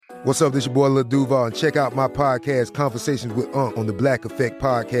What's up, this your boy Lil Duval, and check out my podcast, Conversations with Unc, on the Black Effect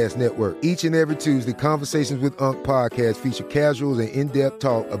Podcast Network. Each and every Tuesday, Conversations with Unc podcast feature casuals and in-depth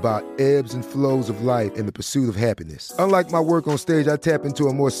talk about ebbs and flows of life and the pursuit of happiness. Unlike my work on stage, I tap into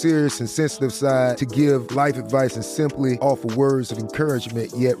a more serious and sensitive side to give life advice and simply offer words of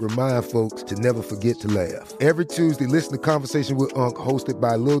encouragement, yet remind folks to never forget to laugh. Every Tuesday, listen to Conversations with Unc, hosted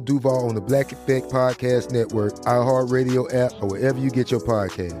by Lil Duval on the Black Effect Podcast Network, iHeartRadio app, or wherever you get your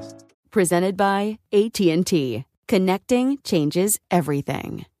podcasts. Presented by AT&T. Connecting changes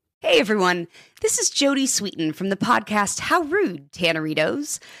everything. Hey everyone, this is Jodie Sweetin from the podcast How Rude,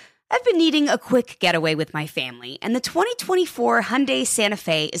 Tanneritos. I've been needing a quick getaway with my family, and the 2024 Hyundai Santa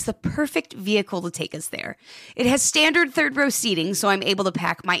Fe is the perfect vehicle to take us there. It has standard third-row seating, so I'm able to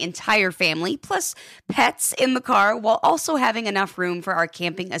pack my entire family, plus pets, in the car, while also having enough room for our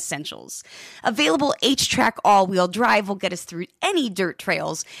camping essentials. Available H-Track all-wheel drive will get us through any dirt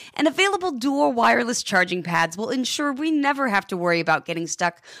trails, and available dual wireless charging pads will ensure we never have to worry about getting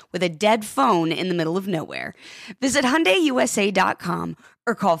stuck with a dead phone in the middle of nowhere. Visit HyundaiUSA.com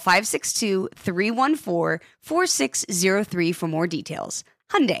or call 562-314-4603 for more details.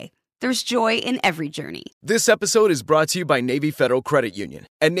 Hyundai, there's joy in every journey. This episode is brought to you by Navy Federal Credit Union.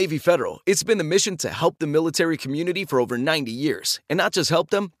 At Navy Federal, it's been the mission to help the military community for over 90 years. And not just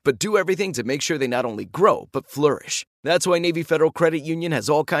help them, but do everything to make sure they not only grow, but flourish. That's why Navy Federal Credit Union has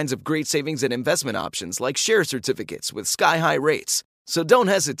all kinds of great savings and investment options like share certificates with sky-high rates. So don't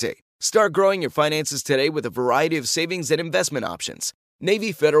hesitate. Start growing your finances today with a variety of savings and investment options.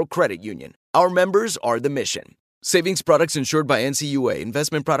 Navy Federal Credit Union. Our members are the mission. Savings products insured by NCUA.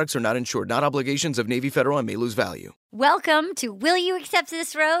 Investment products are not insured, not obligations of Navy Federal and may lose value. Welcome to Will You Accept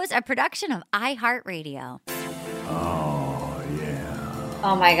This Rose, a production of iHeartRadio. Oh, yeah.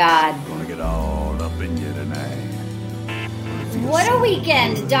 Oh, my God. Gonna get all up in you tonight. What a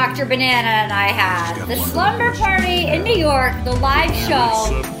weekend Dr. Banana and I had. The slumber party in New York, the live show,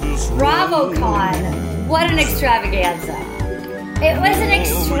 BravoCon. What an extravaganza. It was an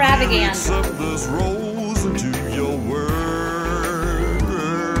extravaganza.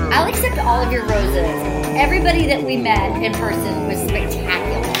 I'll accept all of your roses. Everybody that we met in person was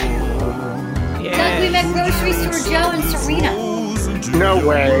spectacular. Yeah. Doug, we met Grocery Store Joe and Serena. No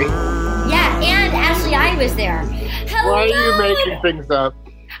way. Yeah, and Ashley I was there. Hello. Why are you making things up?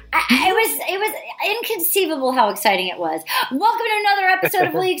 It was inconceivable how exciting it was. Welcome to another episode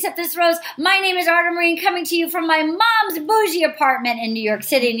of Will You Accept This Rose? My name is Arta Marine, coming to you from my mom's bougie apartment in New York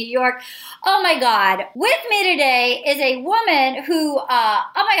City, New York. Oh my God. With me today is a woman who,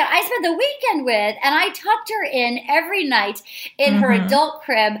 I spent the weekend with, and I tucked her in every night in her adult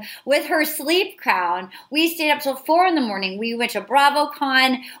crib with her sleep crown. We stayed up till 4 a.m. We went to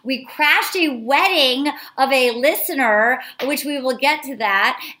BravoCon. We crashed a wedding of a listener, which we will get to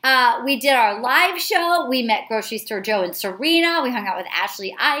that. We did our live show. We met Grocery Store Joe and Serena. We hung out with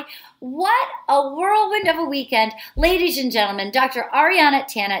Ashley I. What a whirlwind of a weekend. Ladies and gentlemen, Dr. Ariana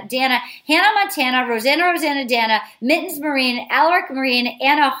Tana, Dana, Hannah Montana, Rosanna Dana, Mittens Marine, Alaric Marine,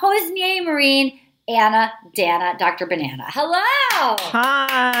 Anna Hosnier Marine, Anna, Dana, Dr. Banana. Hello.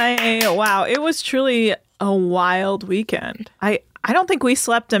 Hi. Wow. It was truly a wild weekend. I don't think we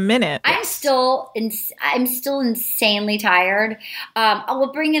slept a minute. I'm still insanely tired.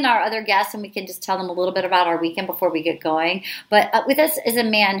 We'll bring in our other guests and we can just tell them a little bit about our weekend before we get going. But with us is a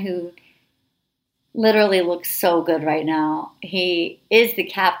man who literally looks so good right now. He is the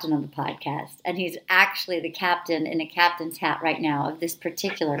captain of the podcast, and he's actually the captain in a captain's hat right now of this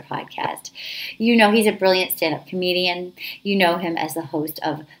particular podcast. You know he's a brilliant stand-up comedian. You know him as the host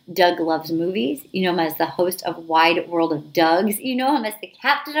of Doug Loves Movies. You know him as the host of Wide World of Dougs. You know him as the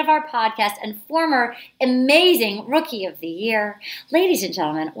captain of our podcast and former amazing Rookie of the Year. Ladies and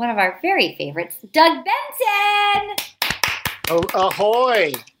gentlemen, one of our very favorites, Doug Benson! Oh,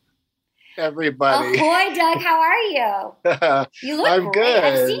 ahoy, everybody. Ahoy, Doug. How are you? You look I'm great. good.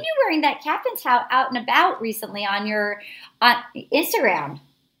 I've seen you wearing that captain's hat out and about recently on your Instagram.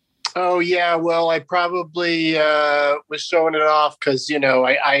 Oh, yeah. Well, I probably was showing it off because,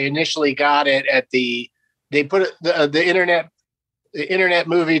 I initially got it at the internet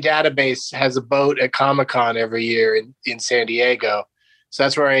movie database has a boat at Comic-Con every year in San Diego. So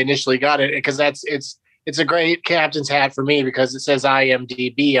that's where I initially got it because it's a great captain's hat for me because it says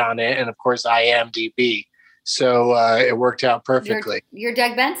IMDb on it. And of course I am DB. So it worked out perfectly. You're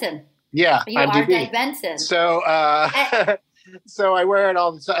Doug Benson. Yeah. You I'm are DB. Doug Benson. So, so I wear it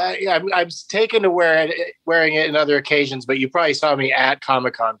all the time. I'm taken to wearing it in other occasions, but you probably saw me at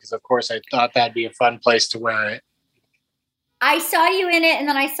Comic-Con because of course I thought that'd be a fun place to wear it. I saw you in it, and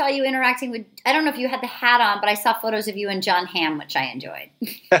then I saw you interacting with, I don't know if you had the hat on, but I saw photos of you and John Hamm, which I enjoyed.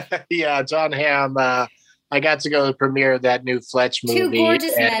 Yeah, John Hamm. I got to go to the premiere of that new Fletch movie. Two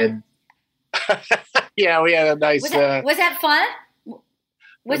gorgeous men. Yeah, we had a nice... Was that fun?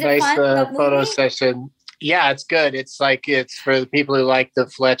 Was it nice fun? Photo session. Yeah, it's good. It's for the people who like the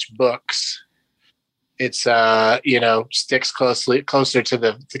Fletch books. It's sticks closer to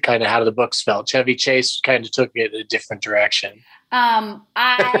the kind of how the books felt. Chevy Chase kind of took it in a different direction. I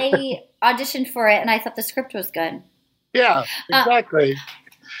auditioned for it, and I thought the script was good. Yeah, exactly.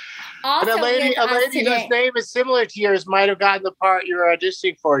 Also, and a lady whose name is similar to yours might have gotten the part you were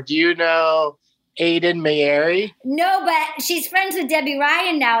auditioning for. Do you know Aiden Mayeri? No, but she's friends with Debbie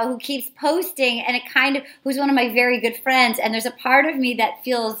Ryan now, who keeps posting, and who's one of my very good friends. And there's a part of me that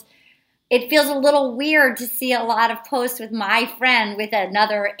feels a little weird to see a lot of posts with my friend with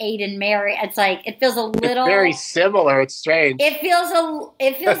another Aiden Mary. It's like, it feels a little... It's very similar. It's strange. It feels,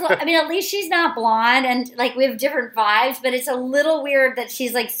 I mean, at least she's not blonde and like we have different vibes, but it's a little weird that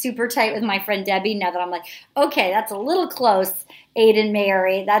she's like super tight with my friend Debbie now that I'm like, okay, that's a little close, Aiden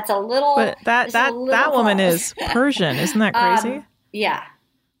Mary. That's a little... But that woman is Persian. Isn't that crazy? Yeah.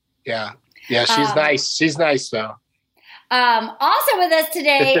 Yeah. Yeah, she's nice. She's nice though. Also with us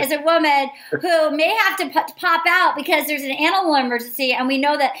today is a woman who may have to pop out because there's an animal emergency, and we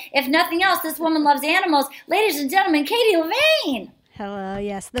know that if nothing else, this woman loves animals. Ladies and gentlemen, Katie Levine. Hello.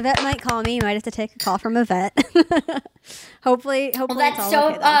 Yes, the vet might call me. You might have to take a call from a vet. hopefully, well, that's it's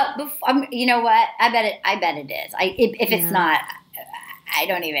so. all okay, you know what? I bet it is. If it's not. I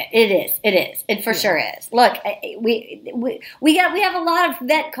don't even. It is. It for sure is. Look, we have a lot of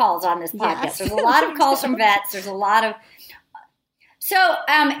vet calls on this podcast. Yes. There's a lot of calls from vets. There's a lot of. So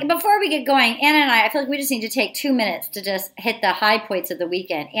before we get going, Anna and I feel like we just need to take 2 minutes to just hit the high points of the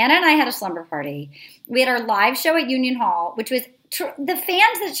weekend. Anna and I had a slumber party. We had our live show at Union Hall, which was the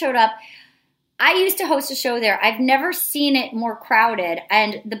fans that showed up. I used to host a show there. I've never seen it more crowded.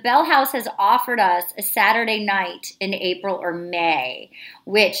 And the Bell House has offered us a Saturday night in April or May,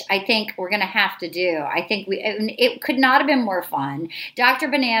 which I think we're going to have to do. I think it could not have been more fun. Dr.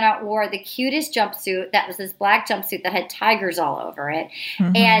 Banana wore the cutest jumpsuit. That was this black jumpsuit that had tigers all over it.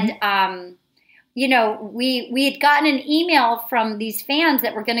 Mm-hmm. And, we had gotten an email from these fans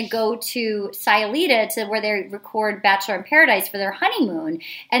that were going to go to Sayulita to where they record Bachelor in Paradise for their honeymoon.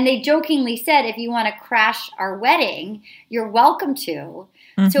 And they jokingly said, if you want to crash our wedding, you're welcome to.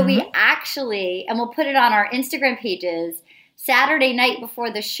 Mm-hmm. So we actually, and we'll put it on our Instagram pages, Saturday night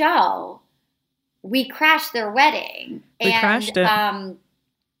before the show, we crashed their wedding. We crashed it.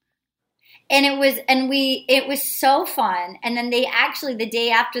 And it was so fun. And then they actually, the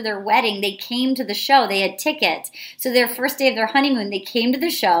day after their wedding, they came to the show. They had tickets. So their first day of their honeymoon, they came to the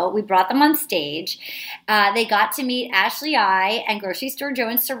show. We brought them on stage. They got to meet Ashley I and Grocery Store Joe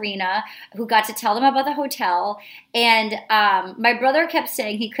and Serena, who got to tell them about the hotel. And my brother kept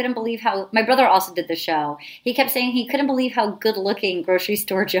saying he couldn't believe my brother also did the show. He kept saying he couldn't believe how good looking Grocery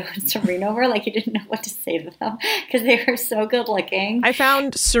Store Joe and Serena were. Like he didn't know what to say to them because they were so good looking. I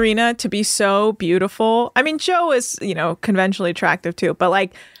found Serena to be so beautiful. I mean, Joe is, conventionally attractive too, but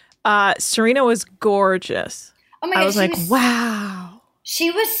like Serena was gorgeous. Oh my God. I was like, wow.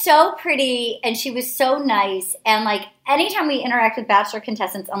 She was so pretty and she was so nice. And like anytime we interact with Bachelor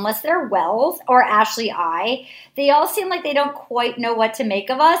contestants, unless they're Wells or Ashley I, they all seem like they don't quite know what to make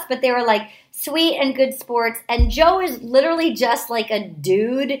of us, but they were like sweet and good sports. And Joe is literally just like a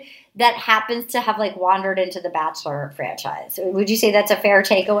dude that happens to have like wandered into the Bachelor franchise. Would you say that's a fair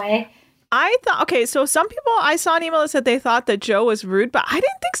takeaway? I thought, okay, so some people, I saw an email that said they thought that Joe was rude, but I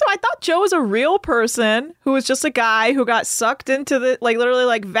didn't think so. I thought Joe was a real person who was just a guy who got sucked into the, like literally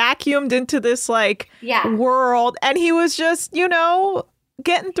like vacuumed into this world. And he was just,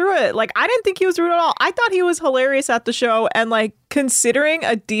 getting through it. Like, I didn't think he was rude at all. I thought he was hilarious at the show and like considering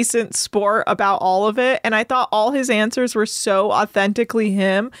a decent sport about all of it. And I thought all his answers were so authentically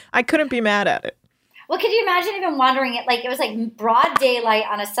him. I couldn't be mad at it. Well, could you imagine even wandering it? Like, it was like broad daylight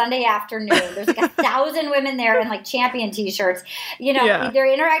on a Sunday afternoon. There's like 1,000 women there in like champion t-shirts.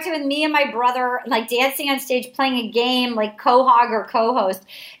 They're interacting with me and my brother, like dancing on stage, playing a game, like co-hog or co-host.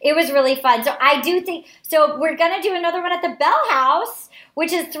 It was really fun. So I do think, we're going to do another one at the Bell House,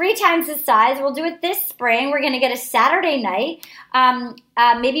 which is 3 times the size. We'll do it this spring. We're going to get a Saturday night.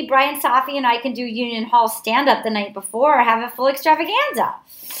 Maybe Brian Safi and I can do Union Hall stand-up the night before or have a full extravaganza.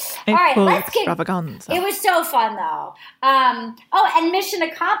 All right, let's get. It was so fun, though. And mission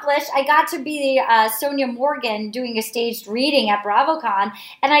accomplished. I got to be Sonia Morgan doing a staged reading at BravoCon,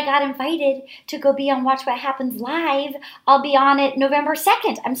 and I got invited to go be on Watch What Happens Live. I'll be on it November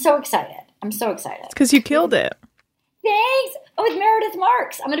 2nd. I'm so excited. It's because you killed it. Thanks. Oh, with Meredith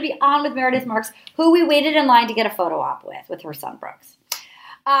Marks. I'm going to be on with Meredith Marks, who we waited in line to get a photo op with her son Brooks.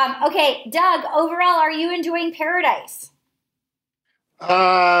 Okay, Doug, overall, are you enjoying Paradise?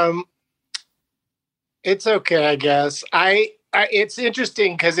 It's okay, I guess. It's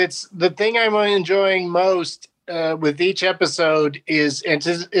interesting because it's the thing I'm enjoying most with each episode is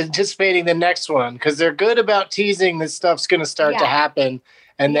anticipating the next one, because they're good about teasing that stuff's going to start to happen.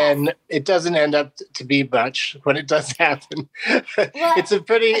 And then it doesn't end up to be much when it does happen. Well,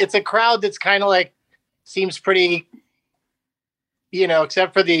 it's a crowd that's kind of like, seems pretty,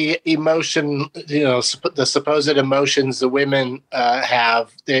 except for the emotion, the supposed emotions the women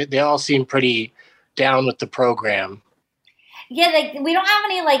have, they all seem pretty down with the program. Yeah, like we don't have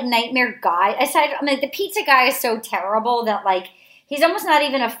any like nightmare guy. The pizza guy is so terrible that like he's almost not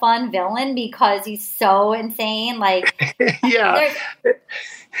even a fun villain because he's so insane. Like, yeah,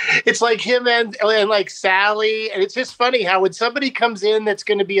 it's like him and like Sally, and it's just funny how when somebody comes in that's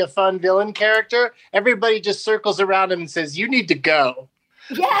going to be a fun villain character, everybody just circles around him and says, "You need to go."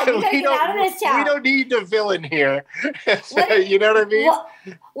 Yeah, you gotta get out of this town. We don't need a villain here. You know what I mean?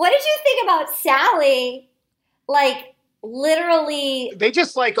 What did you think about Sally? Like, literally, they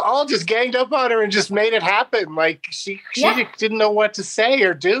just like all just ganged up on her and just made it happen. Like she didn't know what to say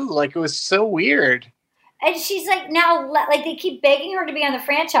or do. Like it was so weird. And she's like now, like they keep begging her to be on the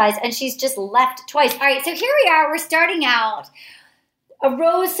franchise, and she's just left twice. All right, so here we are. We're starting out. A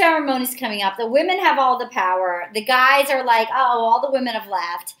rose ceremony is coming up. The women have all the power. The guys are like, oh, all the women have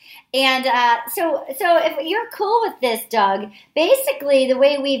left. And so if you're cool with this, Doug, basically the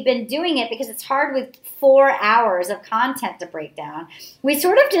way we've been doing it, because it's hard with 4 hours of content to break down, we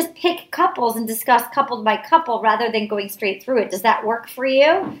sort of just pick couples and discuss couple by couple rather than going straight through it. Does that work for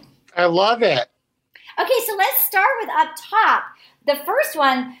you? I love it. Okay, so let's start with up top. The first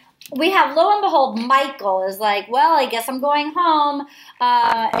one, we have, lo and behold, Michael is like, well, I guess I'm going home.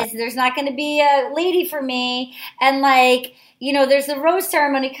 There's not going to be a lady for me. And like, there's a rose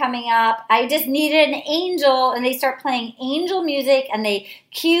ceremony coming up. I just needed an angel. And they start playing angel music. And they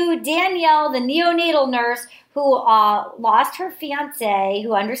cue Danielle, the neonatal nurse, who lost her fiance,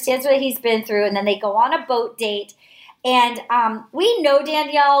 who understands what he's been through. And then they go on a boat date. And we know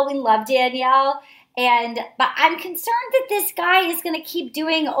Danielle. We love Danielle. But I'm concerned that this guy is going to keep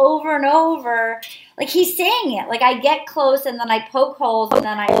doing over and over. Like he's saying it. Like I get close and then I poke holes and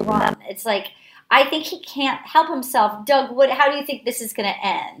then I run. It's like, I think he can't help himself. Doug, how do you think this is going to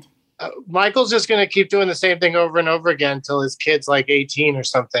end? Michael's just going to keep doing the same thing over and over again until his kid's like 18 or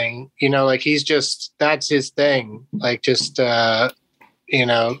something. Like that's his thing. Like just,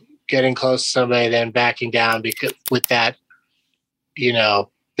 getting close to somebody, then backing down because with that,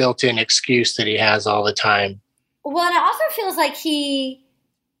 built-in excuse that he has all the time. Well, and it also feels like he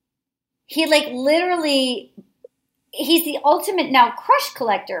like literally, he's the ultimate now crush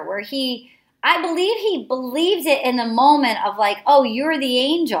collector, where I believe he believes it in the moment of like, oh, you're the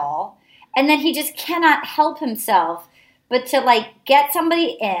angel, and then he just cannot help himself but to like get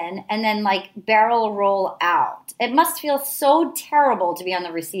somebody in and then like barrel roll out. It must feel so terrible to be on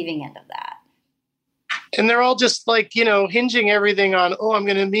the receiving end of that. And they're all just like, hinging everything on, oh, I'm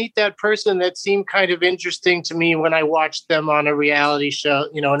going to meet that person that seemed kind of interesting to me when I watched them on a reality show,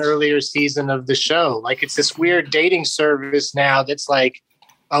 an earlier season of the show. Like it's this weird dating service now that's like,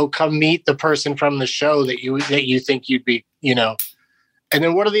 oh, come meet the person from the show that you think you'd be, And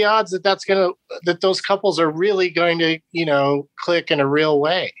then what are the odds that those couples are really going to, click in a real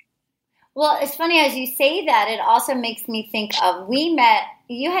way? Well, it's funny as you say that, it also makes me think of,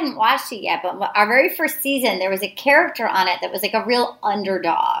 you hadn't watched it yet, but our very first season, there was a character on it that was like a real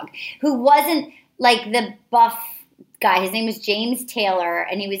underdog who wasn't like the buff guy. His name was James Taylor.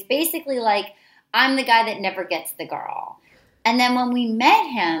 And he was basically like, I'm the guy that never gets the girl. And then when we met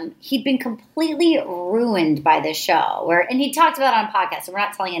him, he'd been completely ruined by the show. And he talked about it on podcasts, so we're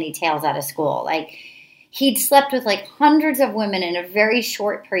not telling any tales out of school. Like, he'd slept with like hundreds of women in a very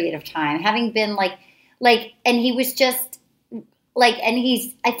short period of time, having been and he was just like, and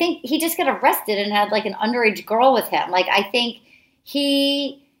I think he just got arrested and had like an underage girl with him. Like, I think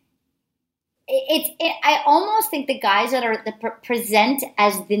I almost think the guys that present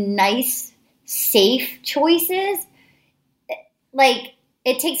as the nice, safe choices, like,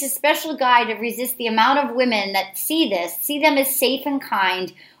 it takes a special guy to resist the amount of women that see them as safe and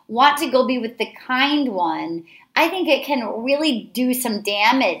kind, want to go be with the kind one. I think it can really do some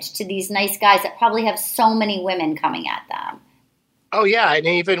damage to these nice guys that probably have so many women coming at them. Oh, yeah. And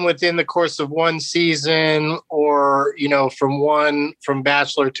even within the course of one season or, from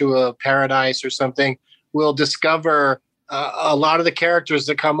Bachelor to a Paradise or something, we'll discover a lot of the characters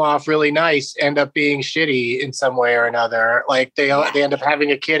that come off really nice end up being shitty in some way or another. Like they end up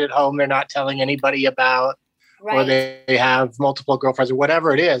having a kid at home they're not telling anybody about, or they have multiple girlfriends or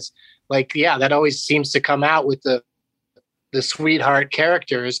whatever it is. Like, yeah, that always seems to come out with the sweetheart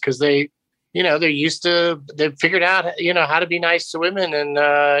characters because they've figured out, how to be nice to women and,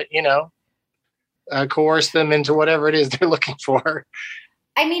 coerce them into whatever it is they're looking for.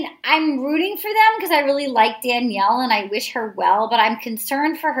 I mean, I'm rooting for them because I really like Danielle and I wish her well, but I'm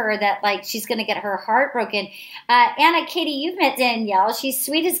concerned for her that like she's going to get her heart broken. Anna, Katie, you've met Danielle. She's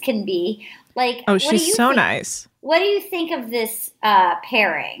sweet as can be. Like, oh, she's so nice. What do you think of this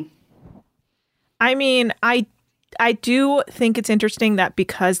pairing? I mean, I do think it's interesting that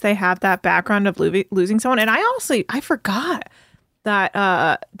because they have that background of losing someone, and I forgot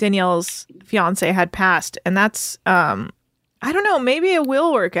that Danielle's fiance had passed, and that's I don't know, maybe it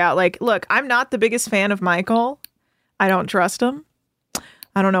will work out. Like, look, I'm not the biggest fan of Michael. I don't trust him.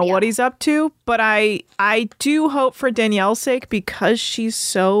 I don't know what he's up to, but I do hope for Danielle's sake because she's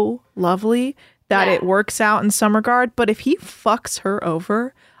so lovely that it works out in some regard. But if he fucks her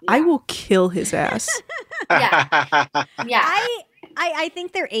over, I will kill his ass. I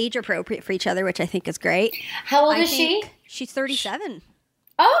think they're age appropriate for each other, which I think is great. How old is she? She's 37.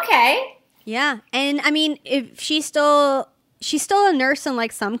 Oh, okay. Yeah. And I mean, if she's still a nurse in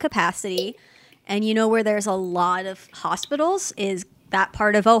like some capacity, and where there's a lot of hospitals is that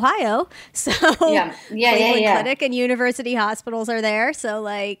part of Ohio. So Cleveland Clinic and University hospitals are there. So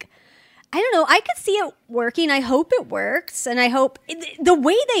like, I don't know. I could see it working. I hope it works. And I hope the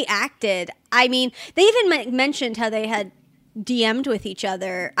way they acted, I mean, they even mentioned how they had DM'd with each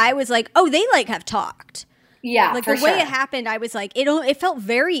other. I was like, oh, they like have talked. Yeah, like the way it happened, I was like, it felt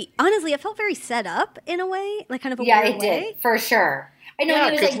very, honestly, it felt very set up in a way, like kind of a weird way. Yeah, it did, for sure. I know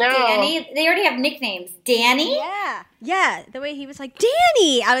he was like Danny. They already have nicknames. Danny? Yeah. The way he was like,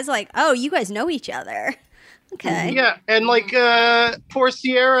 Danny! I was like, oh, you guys know each other. Okay. Yeah, and like poor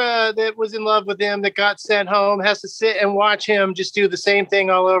Sierra that was in love with him that got sent home has to sit and watch him just do the same thing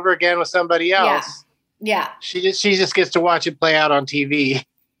all over again with somebody else. Yeah. She just gets to watch it play out on TV.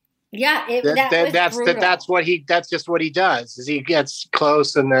 Yeah, that's just what he does. Is he gets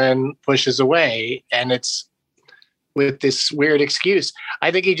close and then pushes away, and it's with this weird excuse.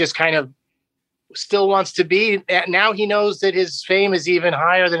 I think he just kind of still wants to be. Now he knows that his fame is even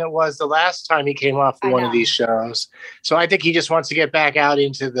higher than it was the last time he came off one of these shows. So I think he just wants to get back out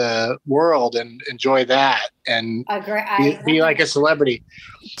into the world and enjoy that and be like a celebrity.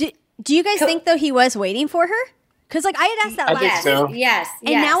 Do you guys think though he was waiting for her? Because, like, I had asked that last. I think so. Yes.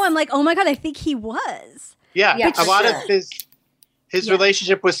 And now I'm like, oh my God, I think he was. Yeah. A lot of his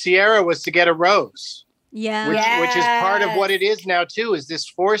relationship with Sierra was to get a rose. Yeah. Which is part of what it is now, too, is this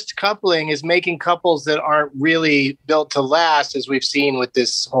forced coupling is making couples that aren't really built to last, as we've seen with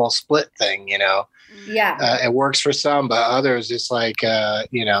this whole split thing, Yeah. It works for some, but others, it's like, they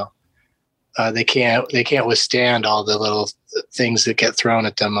can't withstand all the little things that get thrown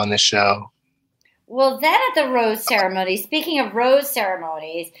at them on this show. Well, then at the rose ceremony, speaking of rose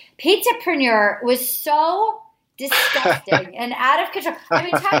ceremonies, Pizzapreneur was so disgusting and out of control. I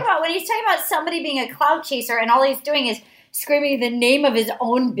mean, talk about when he's talking about somebody being a clout chaser and all he's doing is screaming the name of his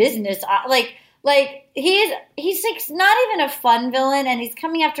own business. Like he's like not even a fun villain, and he's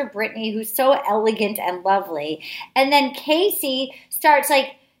coming after Brittany, who's so elegant and lovely. And then Casey starts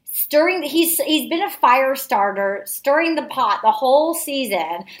like stirring. He's been a fire starter, stirring the pot the whole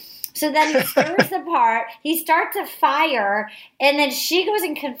season. So then he stirs the pot, he starts a fire, and then she goes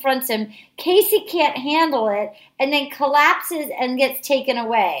and confronts him. Casey can't handle it, and then collapses and gets taken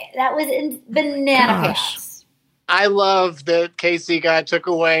away. That was in banana pants. I love that Casey got took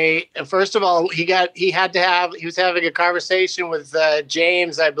away. First of all, he was having a conversation with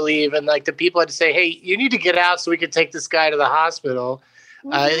James, I believe, and like the people had to say, "Hey, you need to get out so we can take this guy to the hospital."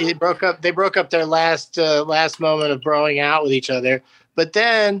 Mm-hmm. They broke up their last moment of broing out with each other, but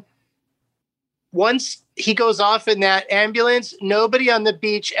then. Once he goes off in that ambulance, nobody on the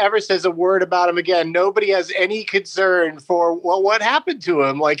beach ever says a word about him again. Nobody has any concern for what happened to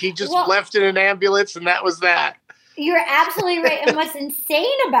him. Like he just left in an ambulance and that was that. You're absolutely right. And what's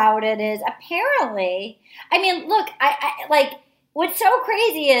insane about it is apparently, I mean, look, I like what's so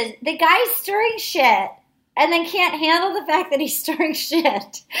crazy is the guy's stirring shit and then can't handle the fact that he's stirring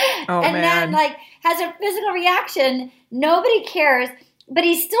shit. Oh, and man. then like has a physical reaction. Nobody cares. But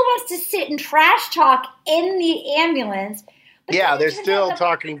he still wants to sit and trash talk in the ambulance. But they're still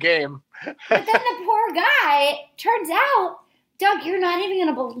talking game. But then the poor guy, turns out, Doug, you're not even going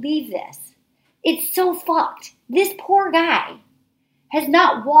to believe this. It's so fucked. This poor guy has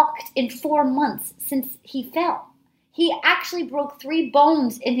not walked in 4 months since he fell. he actually broke 3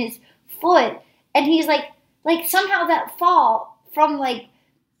 bones in his foot, and he's like somehow that fall from like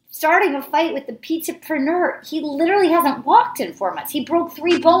starting a fight with the pizzapreneur, he literally hasn't walked in 4 months. He broke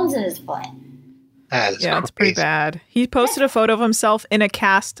 3 bones in his foot. Yeah, it's pretty bad. He posted a photo of himself in a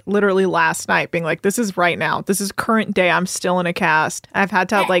cast literally last night, being like, this is right now. This is current day. I'm still in a cast. I've had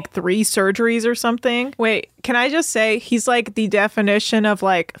to have like 3 surgeries or something. Wait, can I just say he's like the definition of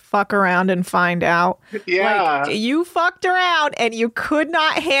like fuck around and find out. Yeah. Like, you fucked around and you could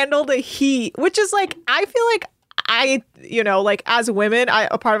not handle the heat, which is like, I feel like like as women,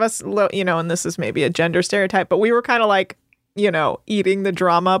 a part of us, and this is maybe a gender stereotype, but we were kind of like, eating the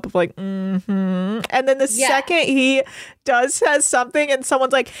drama up of like, and then the second he says something and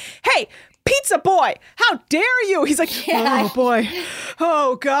someone's like, hey, pizza boy, how dare you? He's like, oh boy,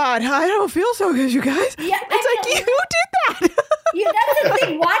 oh God, I don't feel so good, you guys. Yeah, it's like, you did that. Yeah, that's the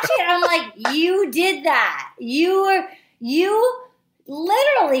thing. Watching it, I'm like, you did that. You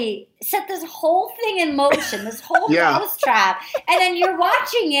literally set this whole thing in motion, this whole mouse trap, and then you're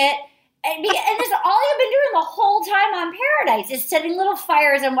watching it. And it's all you've been doing the whole time on Paradise is setting little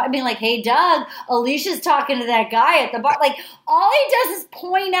fires and being like, hey, Doug, Alicia's talking to that guy at the bar. Like, all he does is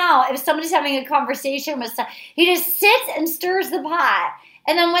point out if somebody's having a conversation with someone. He just sits and stirs the pot.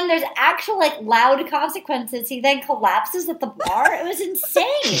 And then when there's actual, like, loud consequences, he then collapses at the bar. It was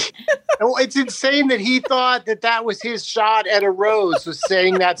insane. It's insane that he thought that was his shot at a rose, was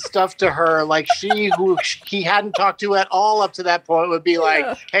saying that stuff to her. Like, who he hadn't talked to at all up to that point, would be like,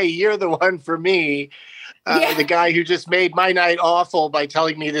 hey, you're the one for me. The guy who just made my night awful by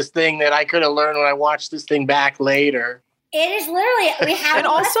telling me this thing that I could have learned when I watched this thing back later. It is literally, and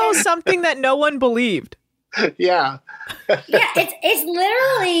also something that no one believed. Yeah. It's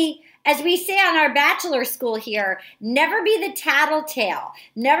literally, as we say on our bachelor school here, never be the tattletale.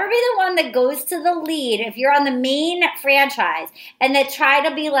 Never be the one that goes to the lead if you're on the main franchise and that try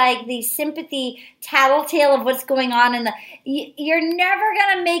to be like the sympathy tattletale of what's going on you're never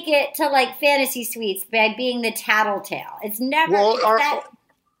going to make it to like fantasy suites by being the tattletale. It's never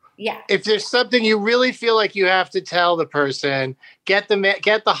if there's something you really feel like you have to tell the person, get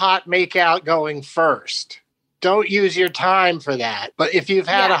the hot makeout going first. Don't use your time for that. But if you've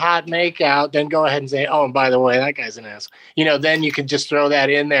had a hot makeout, then go ahead and say, oh, and by the way, that guy's an ass. Then you can just throw that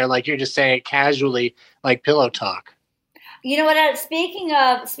in there like you're just saying it casually, like pillow talk. You know what? Speaking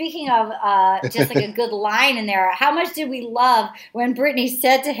of, just like a good line in there. How much did we love when Brittany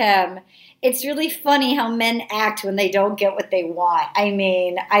said to him, "It's really funny how men act when they don't get what they want." I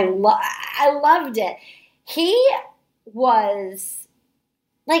mean, I loved it. He was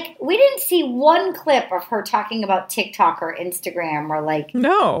like, we didn't see one clip of her talking about TikTok or Instagram or like,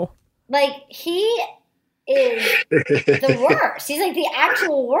 no, like he is the worst. He's like the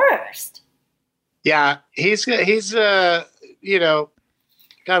actual worst. Yeah, he's got a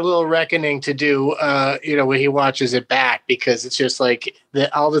little reckoning to do, when he watches it back, because it's just like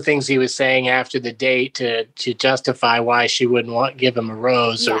all the things he was saying after the date to justify why she wouldn't give him a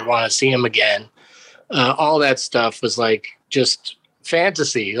rose or want to see him again. All that stuff was like just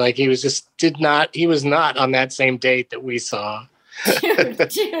fantasy. Like he was not on that same date that we saw.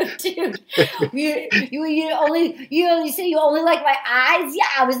 Dude. You only say you only like my eyes.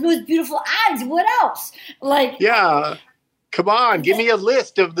 Yeah, it was the most beautiful eyes. What else? Like, yeah, come on, give me a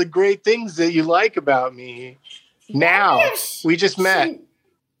list of the great things that you like about me. Now we just met.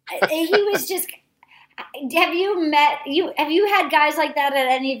 He was just. Have you had guys like that at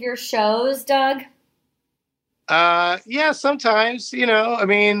any of your shows, Doug? Yeah, sometimes, they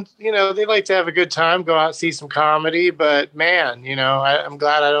like to have a good time, go out, see some comedy, but man, I'm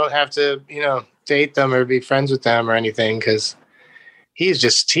glad I don't have to, date them or be friends with them or anything. Cause he's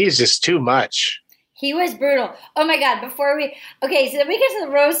just too much. He was brutal. Oh my God. So then we get to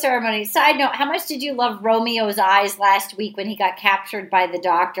the rose ceremony. Side note, how much did you love Romeo's eyes last week when he got captured by the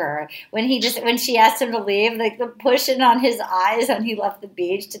doctor? When she asked him to leave, like the pushing on his eyes when he left the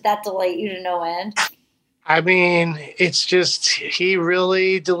beach, did that delight you to no end? I mean, it's just, he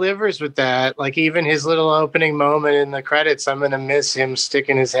really delivers with that. Like even his little opening moment in the credits, I'm going to miss him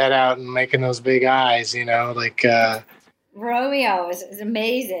sticking his head out and making those big eyes, Romeo is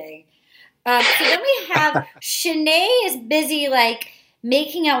amazing. So then we have Shanae is busy like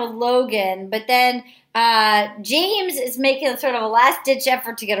making out with Logan, but then James is making sort of a last ditch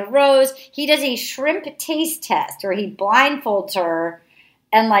effort to get a rose. He does a shrimp taste test where he blindfolds her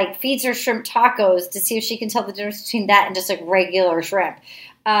and like feeds her shrimp tacos to see if she can tell the difference between that and just like regular shrimp.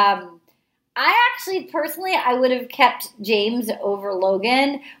 I actually, personally, I would have kept James over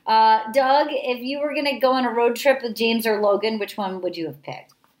Logan. Doug, if you were going to go on a road trip with James or Logan, which one would you have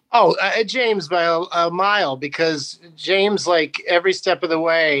picked? Oh, James by a mile, because James, like every step of the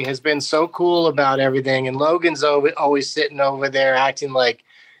way, has been so cool about everything, and Logan's always sitting over there acting like,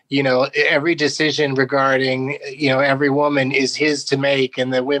 every decision regarding, every woman is his to make,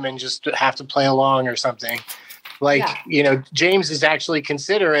 and the women just have to play along or something. Like, James is actually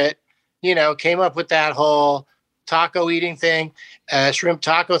considerate. Came up with that whole taco eating thing, shrimp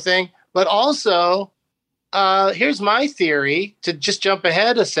taco thing, but also. Here's my theory, to just jump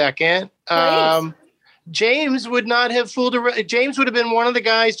ahead a second. James would not have fooled around. James would have been one of the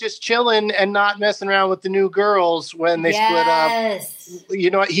guys just chilling and not messing around with the new girls when they split up.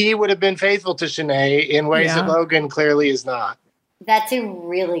 He would have been faithful to Shanae in ways that Logan clearly is not. That's a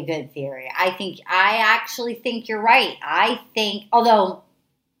really good theory. I actually think you're right. I think, although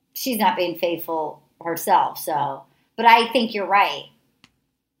she's not being faithful herself, but I think you're right.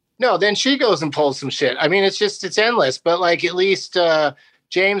 No, then she goes and pulls some shit. I mean, it's endless. But like, at least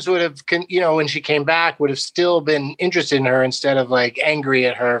James would have, when she came back, would have still been interested in her instead of like angry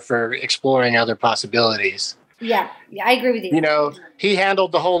at her for exploring other possibilities. Yeah, I agree with you. He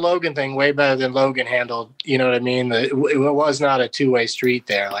handled the whole Logan thing way better than Logan handled. You know what I mean? It was not a two-way street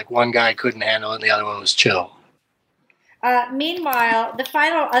there. Like one guy couldn't handle it and the other one was chill. Meanwhile, the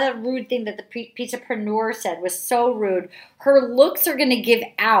final other rude thing that the pizzapreneur said was so rude. Her looks are going to give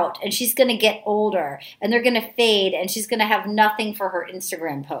out, and she's going to get older, and they're going to fade, and she's going to have nothing for her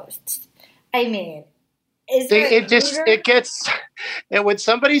Instagram posts. I mean, when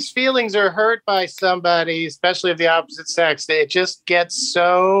somebody's feelings are hurt by somebody, especially of the opposite sex, it just gets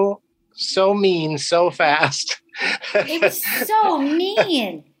so mean so fast. It was so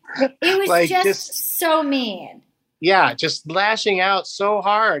mean. It was like, just so mean. Yeah, just lashing out so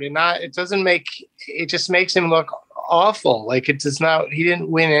hard, and it just makes him look awful. Like he didn't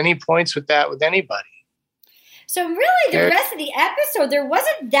win any points with anybody. So really the rest of the episode, there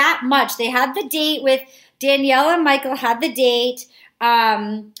wasn't that much. They had the date with Danielle and Michael had the date.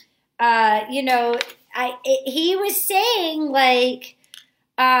 He was saying like,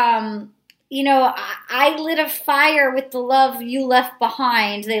 I lit a fire with the love you left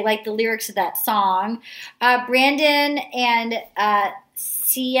behind. They like the lyrics of that song. Brandon and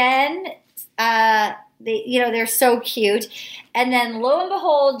Cien, they're so cute. And then lo and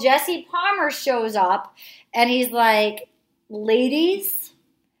behold, Jesse Palmer shows up and he's like, ladies,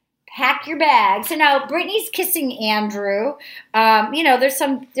 pack your bags. So now Brittany's kissing Andrew. There's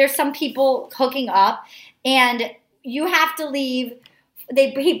some people hooking up and you have to leave.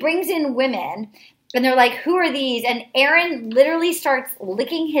 He brings in women, and they're like, who are these? And Aaron literally starts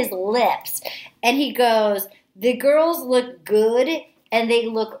licking his lips, and he goes, the girls look good, and they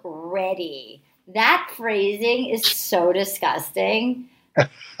look ready. That phrasing is so disgusting.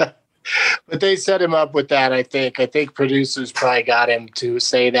 But they set him up with that, I think. I think producers probably got him to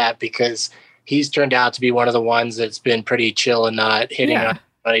say that because he's turned out to be one of the ones that's been pretty chill and not hitting on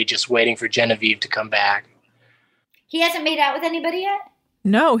anybody, just waiting for Genevieve to come back. He hasn't made out with anybody yet?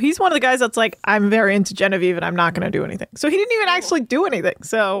 No, he's one of the guys that's like, I'm very into Genevieve and I'm not going to do anything. So he didn't even actually do anything.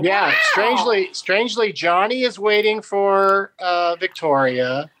 So yeah, wow. Strangely, Johnny is waiting for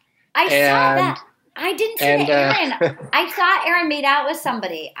Victoria. I saw that. I didn't see Aaron. I thought Aaron made out with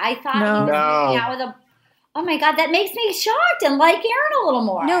somebody. I thought he was making out with a. Oh my God, that makes me shocked and like Aaron a little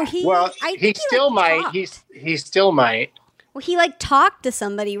more. No, he still might. He still might. Well, he like talked to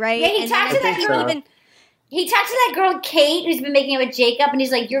somebody, right? Yeah, he talked to that girl. He talked to that girl Kate, who's been making it with Jacob, and he's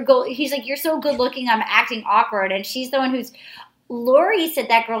like, you're so good looking, I'm acting awkward, and she's the one who's. Lori said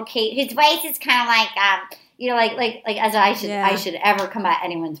that girl Kate, his voice is kind of like, like as I should ever come at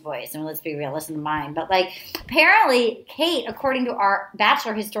anyone's voice. I mean, let's be real, listen to mine. But like, apparently, Kate, according to our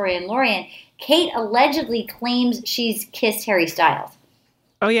Bachelor historian Lorian, Kate allegedly claims she's kissed Harry Styles.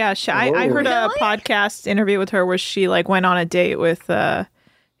 Oh yeah, I heard a podcast interview with her where she like went on a date with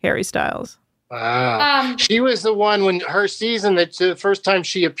Harry Styles. Wow. She was the one when her season that the first time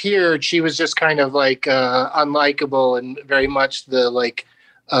she appeared, she was just kind of like unlikable and very much the like,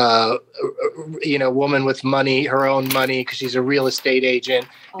 woman with money, her own money, because she's a real estate agent.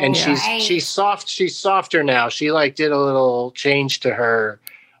 And she's softer now. She like did a little change to her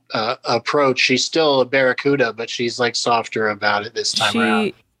approach. She's still a barracuda, but she's like softer about it this time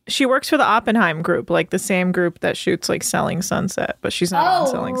around. She works for the Oppenheim group, like the same group that shoots like Selling Sunset, but she's not on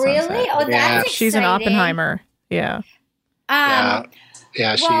Selling Sunset. Oh, really? Oh, that's exciting. She's an Oppenheimer. Yeah.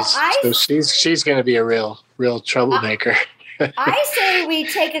 She's going to be a real troublemaker. I say we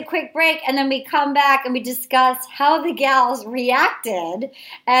take a quick break and then we come back and we discuss how the gals reacted,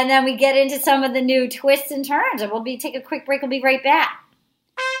 and then we get into some of the new twists and turns. And take a quick break. We'll be right back.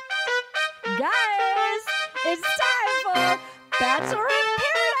 Guys, it's time for Bachelor in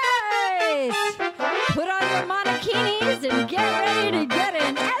Paradise. bikinis and get ready to get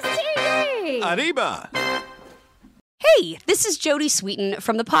an STD. Arriba! Hey, this is Jodie Sweetin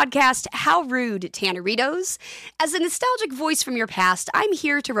from the podcast How Rude, Tanneritos. As a nostalgic voice from your past, I'm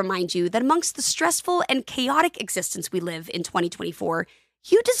here to remind you that amongst the stressful and chaotic existence we live in 2024,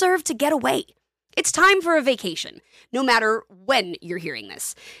 you deserve to get away. It's time for a vacation, no matter when you're hearing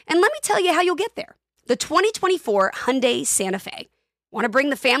this. And let me tell you how you'll get there. The 2024 Hyundai Santa Fe. Want to bring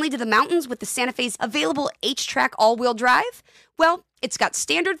the family to the mountains with the Santa Fe's available H-Track all-wheel drive? Well, it's got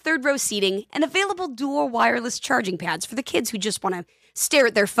standard third-row seating and available dual wireless charging pads for the kids who just want to stare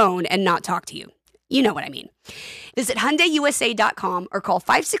at their phone and not talk to you. You know what I mean. Visit HyundaiUSA.com or call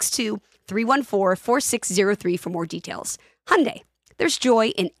 562-314-4603 for more details. Hyundai. There's joy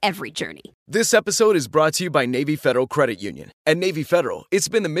in every journey. This episode is brought to you by Navy Federal Credit Union. At Navy Federal, it's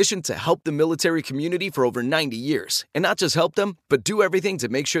been the mission to help the military community for over 90 years. And not just help them, but do everything to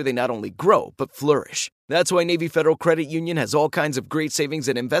make sure they not only grow, but flourish. That's why Navy Federal Credit Union has all kinds of great savings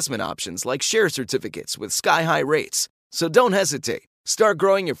and investment options like share certificates with sky-high rates. So don't hesitate. Start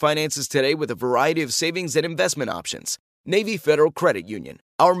growing your finances today with a variety of savings and investment options. Navy Federal Credit Union.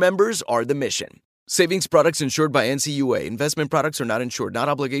 Our members are the mission. Savings products insured by NCUA. Investment products are not insured, not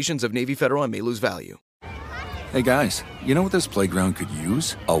obligations of Navy Federal and may lose value. Hey guys, you know what this playground could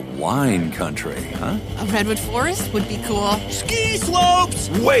use? A wine country, huh? A redwood forest would be cool. Ski slopes!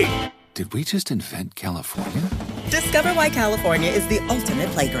 Wait! Did we just invent California? Discover why California is the ultimate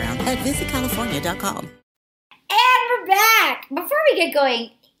playground at visitcalifornia.com. And we're back. Before we get going,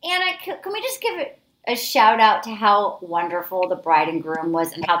 Anna, can we just give it a shout out to how wonderful the bride and groom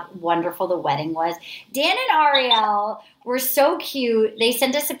was and how wonderful the wedding was. Dan and Ariel were so cute. They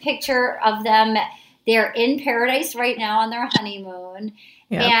sent us a picture of them. They're in paradise right now on their honeymoon.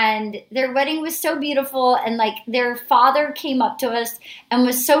 Yep. And their wedding was so beautiful. And like their father came up to us and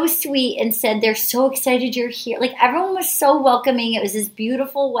was so sweet and said, they're so excited you're here. Like everyone was so welcoming. It was this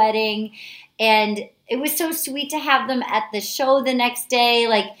beautiful wedding. And it was so sweet to have them at the show the next day.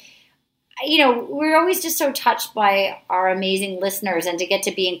 Like, you know, we're always just so touched by our amazing listeners and to get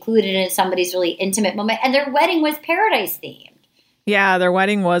to be included in somebody's really intimate moment. And their wedding was paradise themed. Yeah, their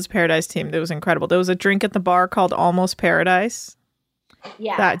wedding was paradise themed. It was incredible. There was a drink at the bar called Almost Paradise.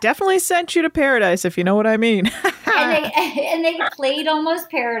 Yeah. That definitely sent you to paradise, if you know what I mean. and they played Almost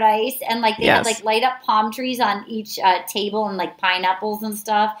Paradise, and like they had like light up palm trees on each table and like pineapples and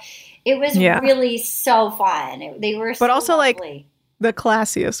stuff. It was really so fun. They were so also lovely. Like the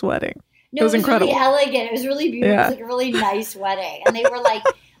classiest wedding. No, it was incredible. Really elegant. It was really beautiful. Yeah. It was like a really nice wedding. And they were like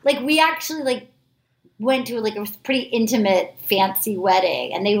we actually like went to like a pretty intimate, fancy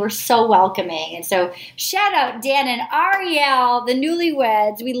wedding, and they were so welcoming. And so shout out Dan and Ariel, the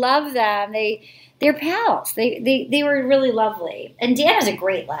newlyweds. We love them. They're pals. They were really lovely. And Dan has a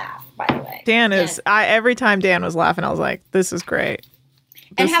great laugh, by the way. Dan is every time Dan was laughing, I was like, this is great.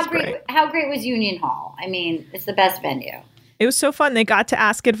 And how great was Union Hall? I mean, it's the best venue. It was so fun. They got to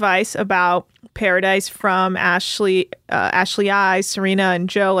ask advice about Paradise from Ashley I, Serena, and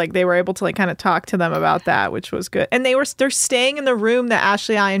Joe. Like they were able to like kind of talk to them about that, which was good. And they're staying in the room that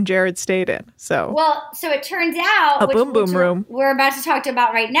Ashley I and Jared stayed in. So it turns out boom room we're about to talk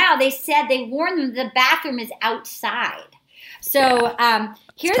about right now. They said they warned them the bathroom is outside. So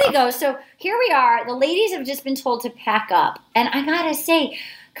here they go. So here we are. The ladies have just been told to pack up, and I gotta say,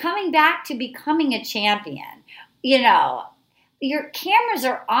 coming back to becoming a champion, you know. Your cameras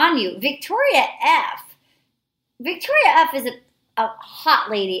are on you. Victoria F is a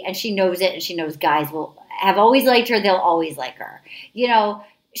hot lady, and she knows it, and she knows guys have always liked her. They'll always like her. You know,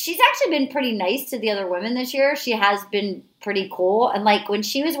 she's actually been pretty nice to the other women this year. She has been pretty cool. And, like, when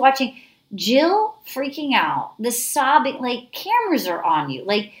she was watching Jill freaking out, the sobbing, like, cameras are on you.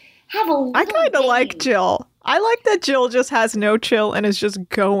 Like, have a little I kind of like Jill. I like that Jill just has no chill and is just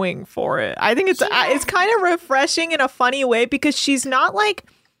going for it. I think it's kind of refreshing in a funny way because she's not like,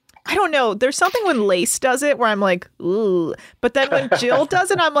 I don't know. There's something when Lace does it where I'm like, ooh. But then when Jill does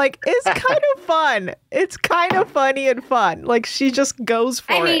it, I'm like, it's kind of fun. It's kind of funny and fun. Like she just goes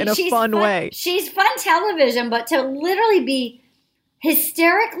for it in a fun way. She's fun television, but to literally be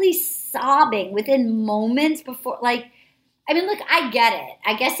hysterically sobbing within moments before, like, I mean, look, I get it.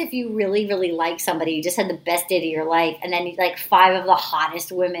 I guess if you really, really like somebody, you just had the best day of your life, and then you like 5 of the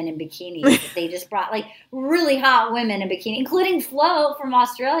hottest women in bikinis. They just brought like really hot women in bikini, including Flo from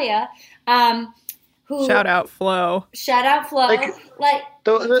Australia. Shout out Flo. The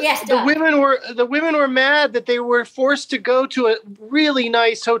women were mad that they were forced to go to a really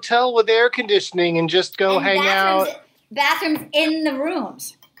nice hotel with air conditioning and just go hang out. Bathrooms in the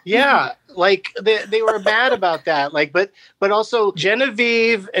rooms. Yeah, like they were mad about that. Like, but also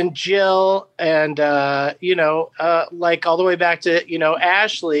Genevieve and Jill and like all the way back to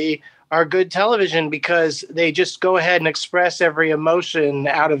Ashley are good television because they just go ahead and express every emotion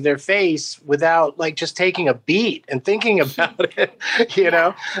out of their face without like just taking a beat and thinking about it.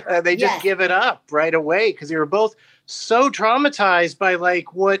 They just give it up right away because they were both so traumatized by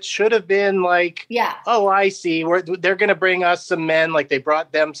like what should have been like, oh, I see. They're going to bring us some men, like they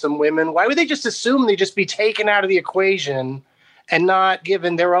brought them some women. Why would they just assume they'd just be taken out of the equation and not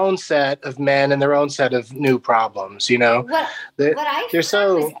given their own set of men and their own set of new problems? What I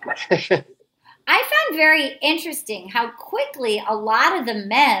found very interesting how quickly a lot of the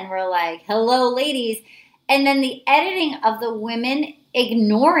men were like, hello, ladies. And then the editing of the women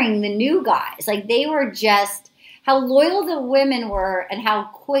ignoring the new guys. Like they were just how loyal the women were and how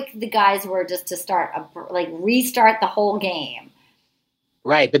quick the guys were just to restart the whole game.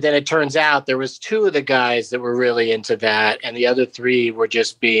 Right. But then it turns out there was 2 of the guys that were really into that. And the other 3 were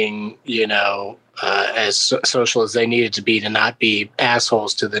just being, as social as they needed to be to not be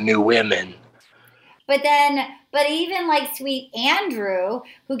assholes to the new women. But even like sweet Andrew,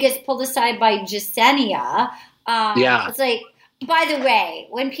 who gets pulled aside by Jasenia. It's like, by the way,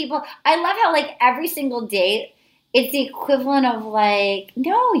 I love how like every single date, it's the equivalent of like,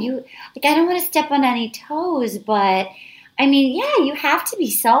 no, I don't want to step on any toes, but I mean, yeah, you have to be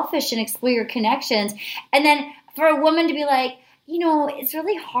selfish and explore your connections. And then for a woman to be like, it's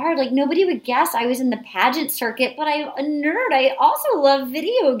really hard. Like nobody would guess I was in the pageant circuit, but I'm a nerd. I also love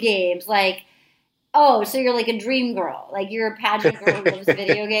video games. Like, oh, so you're like a dream girl. Like you're a pageant girl who loves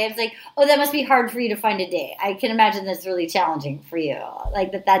video games. Like, oh, that must be hard for you to find a date. I can imagine that's really challenging for you.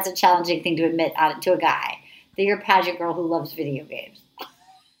 Like that's a challenging thing to admit to a guy. That you're a pageant girl who loves video games.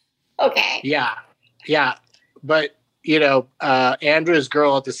 Okay. Yeah. But, Andrew's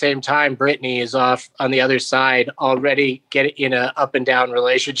girl at the same time, Brittany, is off on the other side already getting in an up and down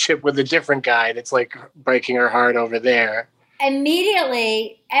relationship with a different guy that's like breaking her heart over there.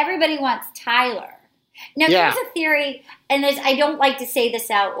 Immediately, everybody wants Tyler. Now, here's a theory, and I don't like to say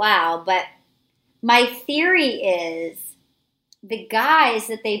this out loud, but my theory is the guys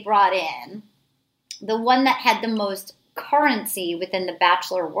that they brought in, the one that had the most currency within the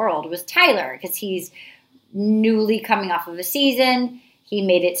Bachelor world was Tyler, because he's newly coming off of a season. He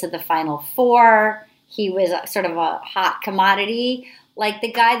made it to the Final 4. He was sort of a hot commodity. Like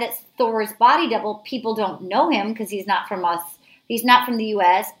the guy that's Thor's body double, people don't know him because he's not from us. He's not from the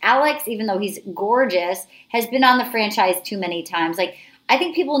U.S. Alex, even though he's gorgeous, has been on the franchise too many times. Like I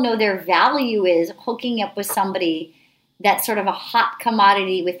think people know their value is hooking up with somebody that's sort of a hot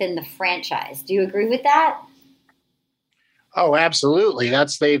commodity within the franchise. Do you agree with that? Oh, absolutely.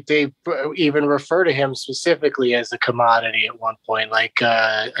 They even refer to him specifically as a commodity at one point. Like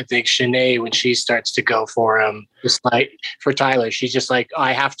I think Shanae, when she starts to go for him, just like for Tyler, she's just like, oh,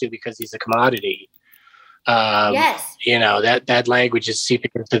 I have to because he's a commodity. Yes. That language is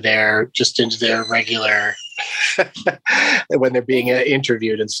seeping into their regular when they're being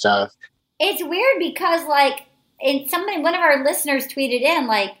interviewed and stuff. It's weird because like one of our listeners tweeted in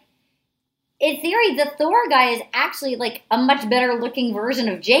like, in theory, the Thor guy is actually like a much better looking version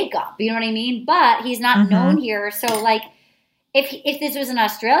of Jacob. You know what I mean? But he's not known here. So like if this was in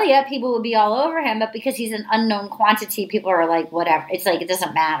Australia, people would be all over him. But because he's an unknown quantity, people are like, whatever. It's like, it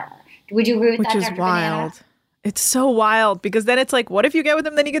doesn't matter. Would you agree with that, Which is Dr. wild. Banana? It's so wild because then it's like, what if you get with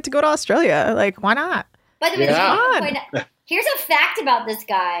him, then you get to go to Australia? Like, why not? By the way, here's a fact about this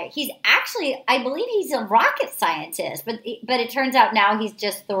guy. He's actually, I believe he's a rocket scientist, but it turns out now he's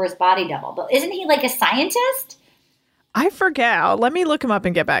just Thor's body double. But isn't he like a scientist? I forget. Let me look him up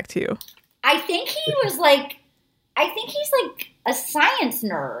and get back to you. I think he's like a science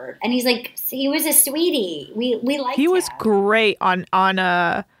nerd, and he was a sweetie. We liked him. He was great on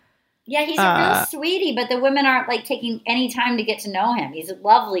Yeah, he's a real sweetie, but the women aren't like taking any time to get to know him. He's a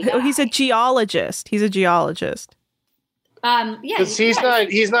lovely guy. Oh, he's a geologist. Yeah, because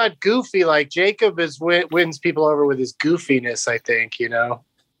he's not goofy like Jacob wins people over with his goofiness. I think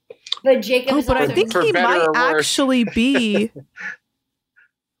But Jacob is I think he might actually be.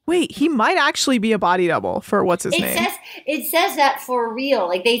 Wait, he might actually be a body double for what's his name? It says that for real.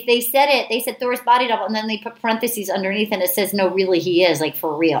 Like they said it. They said Thor's body double, and then they put parentheses underneath, and it says no, really, he is like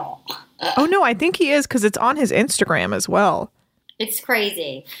for real. Oh no, I think he is because it's on his Instagram as well. It's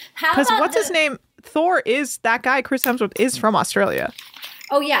crazy. Because what's his name? Thor is that guy. Chris Hemsworth is from Australia.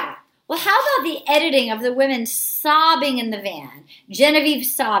 Oh yeah. Well, how about the editing of the women sobbing in the van? Genevieve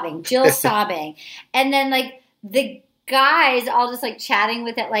sobbing, Jill sobbing, and then like the guys all just like chatting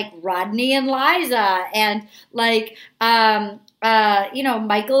with it, like Rodney and Liza, and like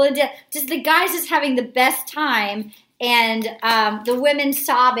Michael and just the guys just having the best time, and the women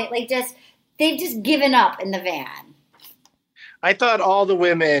sobbing, like they've just given up in the van. I thought all the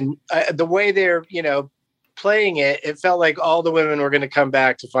women, the way they're, playing it, it felt like all the women were going to come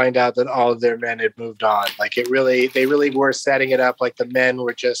back to find out that all of their men had moved on. Like they really were setting it up like the men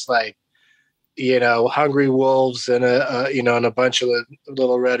were just like, hungry wolves, and and a bunch of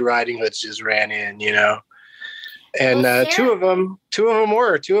little Red Riding Hoods just ran in, And two of them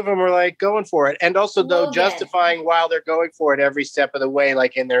were like going for it. And also though, justifying while they're going for it every step of the way,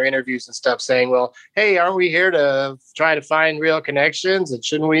 like in their interviews and stuff, saying, well, hey, aren't we here to try to find real connections? And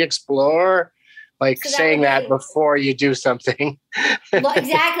shouldn't we explore? Like saying that before you do something.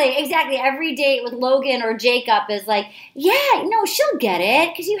 Exactly. Every date with Logan or Jacob is like, yeah, no, she'll get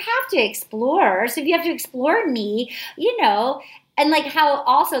it because you have to explore. So if you have to explore me, and like how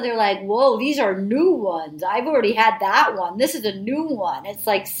also they're like, whoa, these are new ones. I've already had that one. This is a new one. It's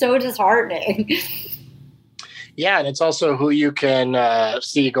like so disheartening. Yeah, and it's also who you can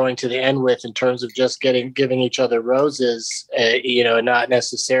see going to the end with in terms of just giving each other roses, not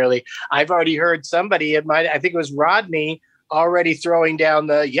necessarily. I've already heard somebody, I think it was Rodney, already throwing down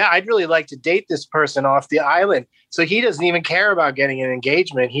I'd really like to date this person off the island. So he doesn't even care about getting an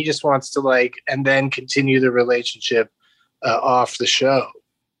engagement. He just wants to and then continue the relationship off the show.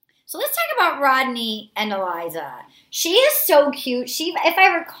 So let's talk about Rodney and Eliza. She is so cute. If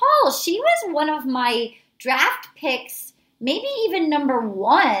I recall, she was one of my draft picks, maybe even number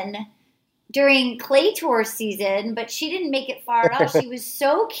 1 during Clay Tour season, but she didn't make it far enough. She was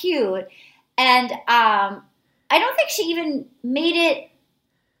so cute. And I don't think she even made it,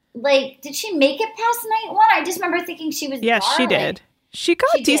 did she make it past night 1? I just remember thinking she was Yes, she did. She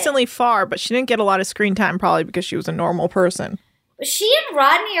got decently far, but she didn't get a lot of screen time probably because she was a normal person. She and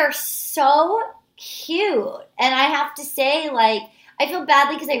Rodney are so cute. And I have to say, I feel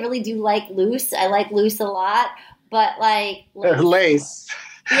badly because I really do like Luce. I like Luce a lot, but Lace.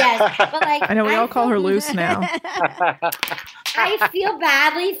 Yes, but I know we all call her Luce now. I feel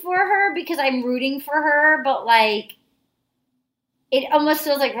badly for her because I'm rooting for her, but it almost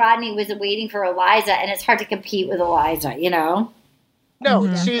feels like Rodney was waiting for Eliza, and it's hard to compete with Eliza, No,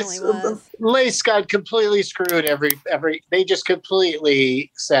 Lace got completely screwed. They just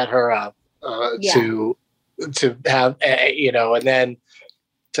completely set her up to have, and then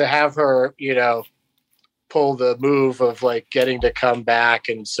to have her, pull the move of getting to come back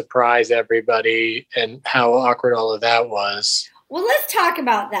and surprise everybody, and how awkward all of that was. Well, let's talk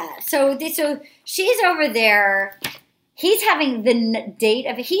about that. So she's over there. He's having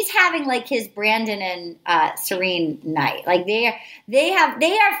he's having his Brandon and Serene night. They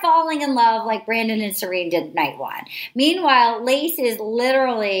are falling in love like Brandon and Serene did night 1. Meanwhile, Lace is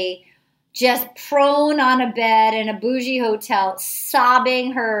literally just prone on a bed in a bougie hotel,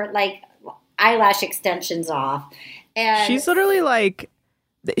 sobbing her eyelash extensions off. And she's literally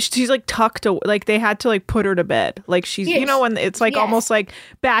she's tucked away. They had to put her to bed. She's, when it's almost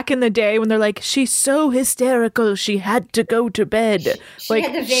back in the day when they're she's so hysterical, she had to go to bed.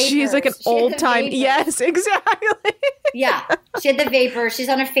 She's an old time. Yes, exactly. Yeah. She had the vapor. She's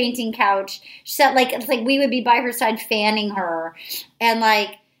on a fainting couch. She said it's we would be by her side fanning her. And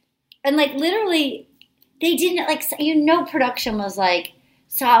literally they didn't production was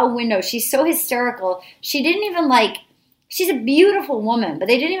saw a window. She's so hysterical. She didn't even she's a beautiful woman, but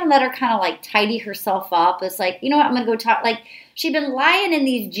they didn't even let her kind of tidy herself up. It's I'm going to go talk. She'd been lying in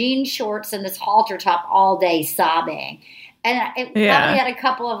these jean shorts and this halter top all day sobbing. And it probably had a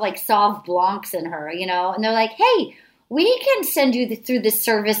couple of Sauv Blancs in her, and they're hey, we can send you through the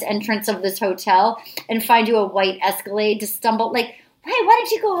service entrance of this hotel and find you a white Escalade to stumble. Why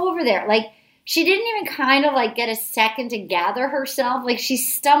don't you go over there? She didn't even kind of get a second to gather herself. She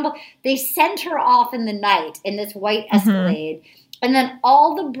stumbled. They sent her off in the night in this white Escalade. And then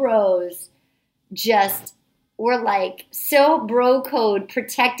all the bros just were so bro code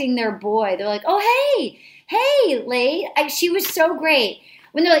protecting their boy. They're oh, hey, Lay. She was so great.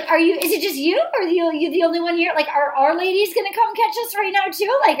 When they're is it just you? Or are you the only one here? Are our ladies going to come catch us right now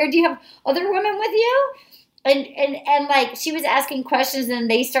too? Or do you have other women with you? And she was asking questions and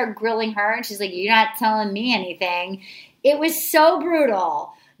they start grilling her and she's you're not telling me anything. It was so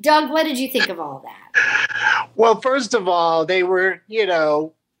brutal. Doug, what did you think of all that? Well, first of all, they were,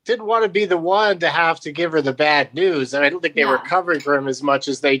 didn't want to be the one to have to give her the bad news. And I don't think they were covering for him as much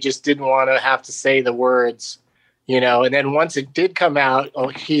as they just didn't want to have to say the words, and then once it did come out,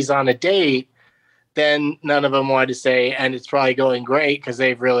 he's on a date, then none of them wanted to say, and it's probably going great because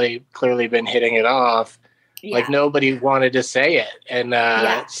they've really clearly been hitting it off. Yeah. Nobody wanted to say it. And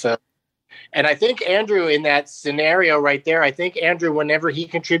so And I think Andrew in that scenario right there, I think Andrew, whenever he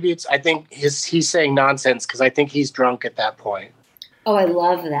contributes, I think he's saying nonsense because I think he's drunk at that point. Oh, I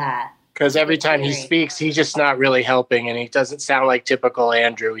love that. Because every time he speaks, he's just not really helping, and he doesn't sound like typical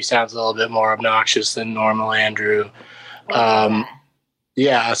Andrew. He sounds a little bit more obnoxious than normal Andrew.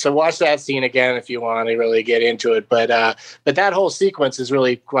 Yeah, so watch that scene again if you want to really get into it. But that whole sequence is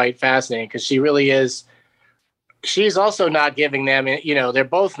really quite fascinating because she really is. She's also not giving them, they're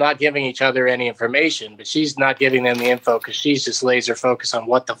both not giving each other any information, but she's not giving them the info because she's just laser focused on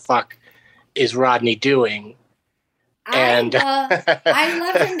what the fuck is Rodney doing. And I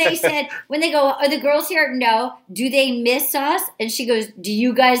love when they said, when they go, are the girls here? No. Do they miss us? And she goes, do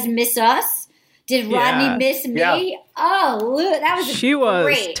you guys miss us? Did Rodney miss me? Yeah. Oh, look, that was She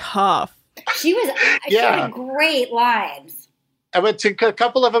was tough. She had great lines. But a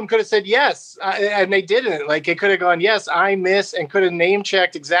couple of them could have said yes, and they didn't. Like, it could have gone, yes, I miss, and could have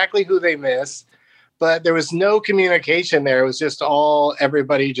name-checked exactly who they miss. But there was no communication there. It was just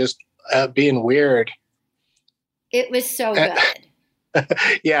everybody just being weird. It was so good.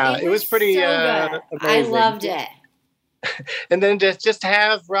 Yeah, it was pretty so amazing. I loved it. And then just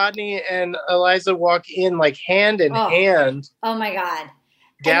have Rodney and Eliza walk in like hand in hand. Oh my God.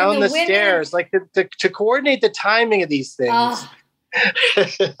 Down the stairs, like to coordinate the timing of these things.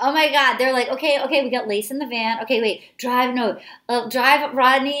 Oh my God. They're like, okay, we got Lace in the van. Okay, wait, drive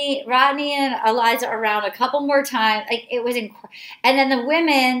Rodney and Eliza around a couple more times. Like, it was incredible. And then the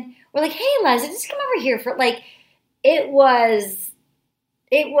women were like, hey, Eliza, just come over here for like, it was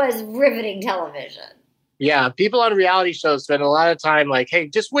riveting television. Yeah, people on reality shows spend a lot of time like, hey,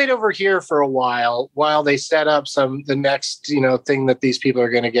 just wait over here for a while they set up the next, thing that these people are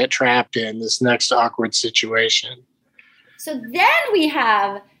going to get trapped in, this next awkward situation. So then we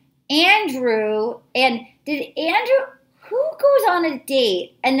have Andrew, and who goes on a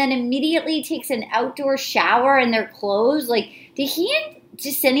date and then immediately takes an outdoor shower in their clothes? Like, did he and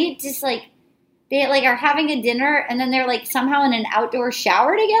Jasenia just like, they like are having a dinner and then they're like somehow in an outdoor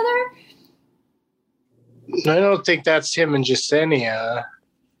shower together? I don't think that's him and Jasenia.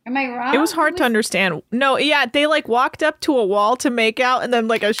 Am I wrong? It was hard to understand. No, yeah, they like walked up to a wall to make out and then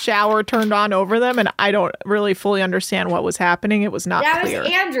like a shower turned on over them, and I don't really fully understand what was happening. It was not clear. That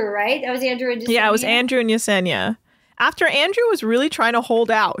was Andrew, right? That was Andrew and Jasenia? Yeah, it was Andrew and Yesenia. After Andrew was really trying to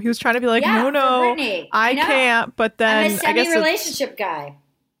hold out. He was trying to be like, no, I can't. But then I'm a semi-relationship guy.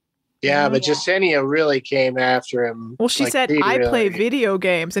 Yeah, but Jasenia really came after him. Well, she said, I play video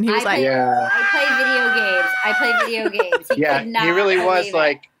games. And he was like, I play video games. He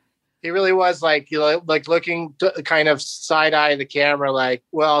really was like looking kind of side eye the camera like,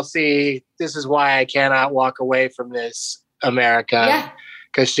 well, see, this is why I cannot walk away from this, America. Yeah.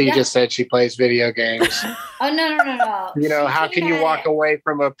 Because she just said she plays video games. Oh, no. How can you walk away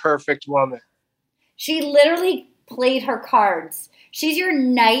from a perfect woman? She literally played her cards. She's your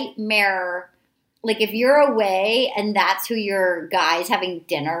nightmare. Like, if you're away and that's who your guy's having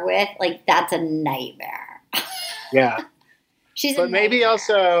dinner with, like, that's a nightmare. Yeah. Maybe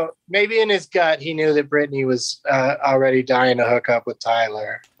in his gut, he knew that Brittany was already dying to hook up with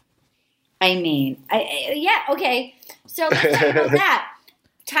Tyler. I mean, okay. So let's talk about that.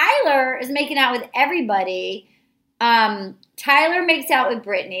 Tyler is making out with everybody. Tyler makes out with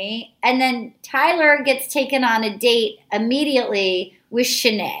Brittany, and then Tyler gets taken on a date immediately with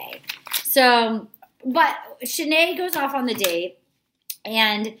Shanae. So, but Shanae goes off on the date,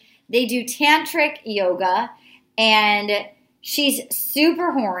 and they do tantric yoga, and she's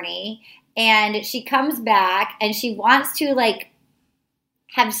super horny, and she comes back, and she wants to, like,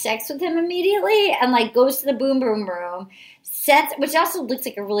 have sex with him immediately, and, like, goes to the boom boom room, which also looks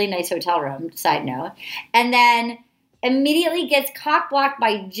like a really nice hotel room, side note, and then immediately gets cock-blocked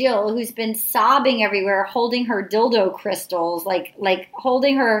by Jill, who's been sobbing everywhere, holding her dildo crystals, like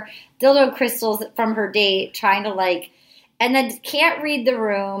holding her dildo crystals from her date, trying to and then can't read the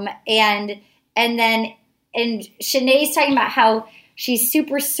room, and Shanae's talking about how she's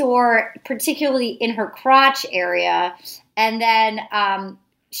super sore, particularly in her crotch area, and then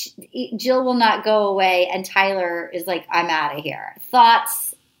Jill will not go away, and Tyler is like, I'm out of here.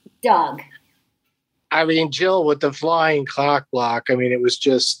 Thoughts, Doug? I mean, Jill with the flying cock block. I mean, it was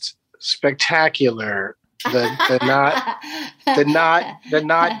just spectacular. The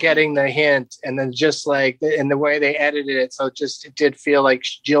not getting the hint, and then just like in the way they edited it, so it did feel like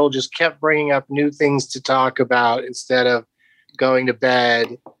Jill just kept bringing up new things to talk about instead of going to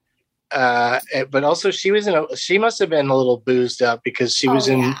bed. But also, she must have been a little boozed up because she was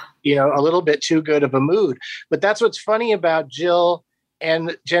in a little bit too good of a mood. But that's what's funny about Jill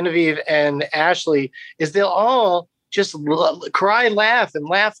and Genevieve and Ashley is they'll all just cry, laugh, and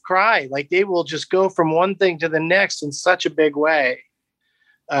laugh, cry. Like they will just go from one thing to the next in such a big way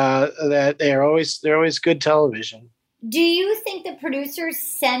that they're always good television. Do you think the producers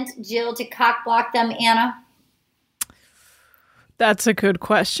sent Jill to cock block them, Anna? That's a good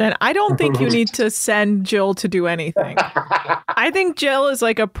question. I don't think you need to send Jill to do anything. I think Jill is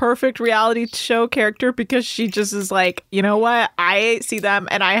like a perfect reality show character because she just is like, you know what? I see them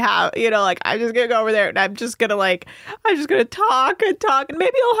and I have, like, I'm just going to go over there and I'm just going to talk and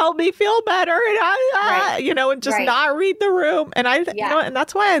maybe it'll help me feel better and, and just not read the room. And and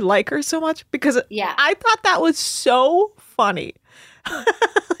that's why I like her so much because I thought that was so funny.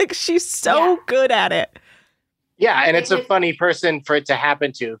 Like she's so good at it. Yeah, and it's a funny person for it to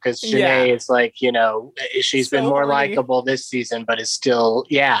happen to because Shanae is like, she's been more likable this season, but is still,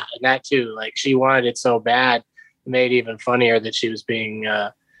 and that too. Like she wanted it so bad, it made it even funnier that she was being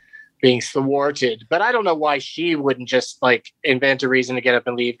thwarted. But I don't know why she wouldn't just like invent a reason to get up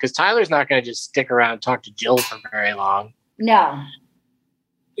and leave because Tyler's not going to just stick around and talk to Jill for very long. No.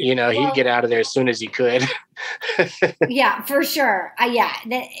 He'd get out of there as soon as he could. Yeah, for sure.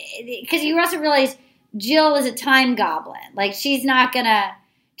 Because you also realize Jill is a time goblin. Like she's not gonna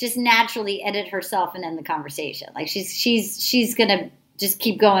just naturally edit herself and end the conversation. Like she's gonna just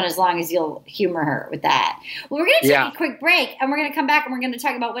keep going as long as you'll humor her with that. Well, we're gonna take a quick break and we're gonna come back and we're gonna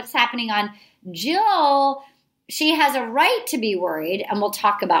talk about what's happening on Jill. She has a right to be worried, and we'll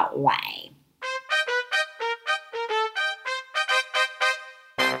talk about why.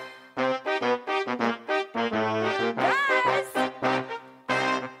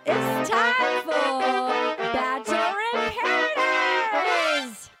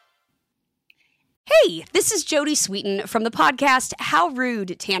 Hey, this is Jodie Sweetin from the podcast How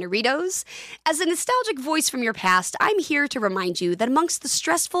Rude, Tanneritos. As a nostalgic voice from your past, I'm here to remind you that amongst the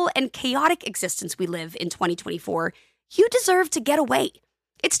stressful and chaotic existence we live in 2024, you deserve to get away.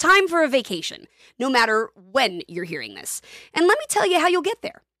 It's time for a vacation, no matter when you're hearing this. And let me tell you how you'll get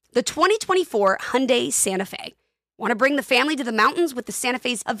there. The 2024 Hyundai Santa Fe. Want to bring the family to the mountains with the Santa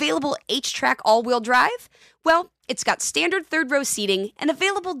Fe's available H-Track all-wheel drive? Well, it's got standard third-row seating and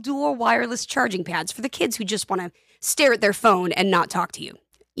available dual wireless charging pads for the kids who just want to stare at their phone and not talk to you.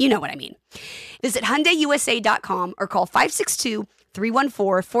 You know what I mean. Visit HyundaiUSA.com or call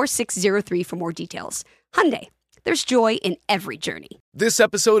 562-314-4603 for more details. Hyundai. There's joy in every journey. This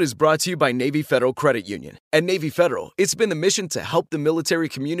episode is brought to you by Navy Federal Credit Union. At Navy Federal, it's been the mission to help the military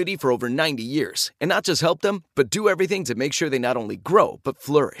community for over 90 years. And not just help them, but do everything to make sure they not only grow, but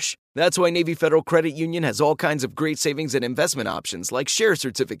flourish. That's why Navy Federal Credit Union has all kinds of great savings and investment options like share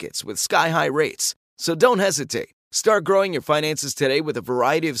certificates with sky-high rates. So don't hesitate. Start growing your finances today with a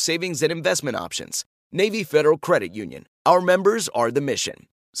variety of savings and investment options. Navy Federal Credit Union. Our members are the mission.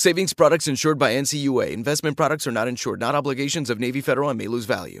 Savings products insured by NCUA. Investment products are not insured, not obligations of Navy Federal and may lose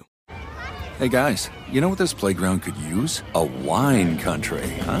value. Hey guys, you know what this playground could use? A wine country,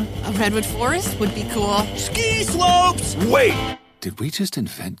 huh? A redwood forest would be cool. Ski slopes! Wait! Did we just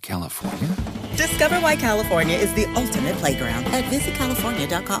invent California? Discover why California is the ultimate playground at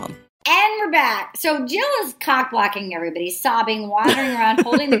visitcalifornia.com. And we're back. So Jill is cock-blocking everybody, sobbing, wandering around,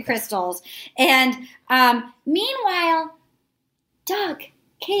 holding the crystals. And meanwhile, Doug,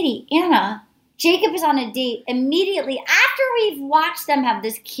 Katie, Anna, Jacob is on a date immediately after we've watched them have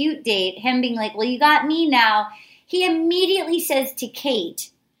this cute date, him being like, well, you got me now. He immediately says to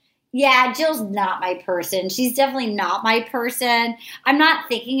Kate, yeah, Jill's not my person. She's definitely not my person. I'm not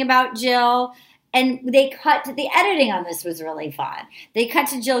thinking about Jill. And they cut to the editing on this was really fun. They cut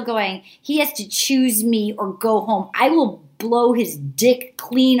to Jill going, he has to choose me or go home. I will blow his dick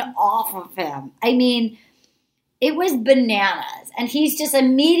clean off of him. I mean, it was bananas. And he's just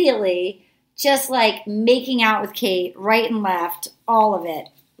immediately just like making out with Kate right and left, all of it.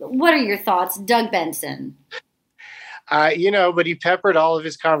 What are your thoughts, Doug Benson? But he peppered all of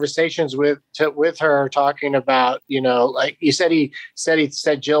his conversations with her talking about, like you said, he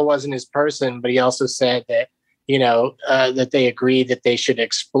said Jill wasn't his person, but he also said that, that they agreed that they should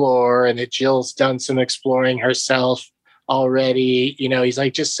explore and that Jill's done some exploring herself already. He's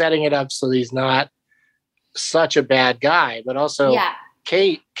like just setting it up so he's not such a bad guy, but also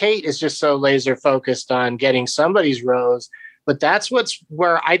Kate is just so laser focused on getting somebody's rose. But that's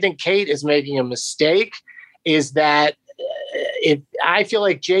where I think Kate is making a mistake is that I feel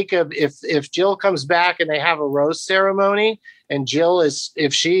like Jacob, if Jill comes back and they have a rose ceremony and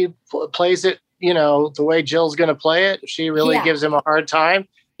if she plays it, the way Jill's going to play it, if she really gives him a hard time,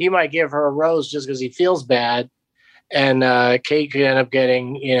 he might give her a rose just because he feels bad. And Kate could end up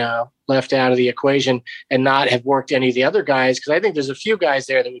getting, left out of the equation and not have worked any of the other guys. Because I think there's a few guys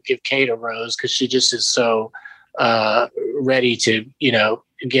there that would give Kate a rose because she just is so ready to,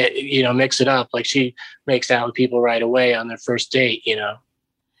 mix it up. Like she makes out with people right away on their first date,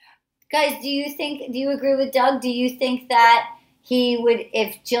 Guys, do you agree with Doug? Do you think that he would,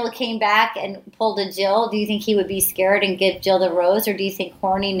 if Jill came back and pulled a Jill, do you think he would be scared and give Jill the rose? Or do you think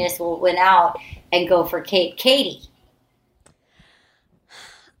horniness will win out and go for Katie?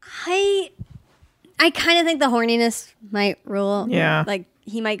 I kind of think the horniness might rule. Yeah. Like,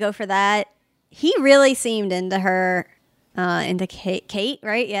 he might go for that. He really seemed into her, into Kate,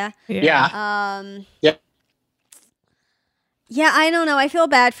 right? Yeah. Yeah. Yeah, I don't know. I feel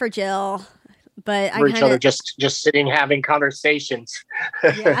bad for Jill, but For each other, just sitting having conversations.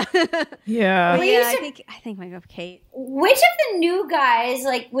 Yeah. Yeah. I think might go Kate. Which of the new guys,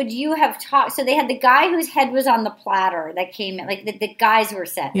 like, would you have talked? So they had the guy whose head was on the platter that came in, like the guys were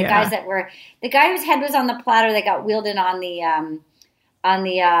set. The guys that were, the guy whose head was on the platter that got wheeled in on the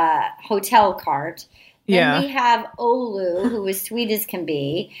hotel cart. Then we have Olu, who was sweet as can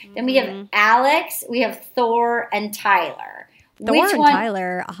be. Then we have Alex. We have Thor and Tyler. Thor and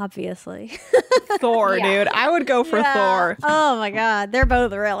Tyler, obviously. Thor, dude. I would go for Thor. Oh my God, they're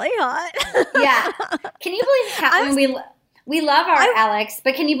both really hot. Yeah. Can you believe how we love our Alex,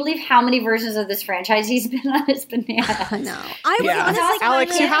 but can you believe how many versions of this franchise he's been on? It's bananas. I know.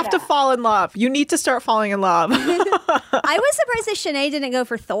 Alex, you have to fall in love. You need to start falling in love. I was surprised that Shanae didn't go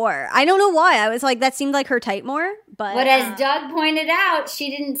for Thor. I don't know why. I was like, that seemed like her type more. But as Doug pointed out,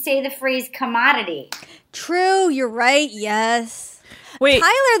 she didn't say the phrase commodity. True, you're right. Yes. Wait,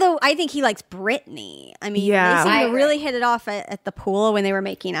 Tyler, though, I think he likes Brittany. I mean, they seem to really hit it off at the pool when they were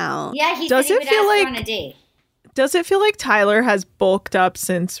making out. Yeah, he said he would ask her on a date. Does it feel like Tyler has bulked up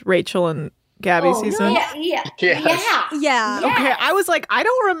since Rachel and Gabby season? Yeah. Okay, I was like, I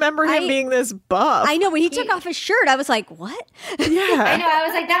don't remember him being this buff. I know, when he took off his shirt, I was like, what? I know, I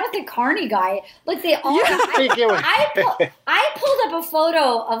was like, that was the Carney guy. Look, they all I pulled up a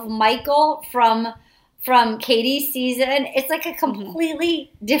photo of Michael from Katie's season. It's like a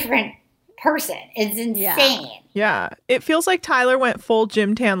completely different person. It's insane. Yeah. It feels like Tyler went full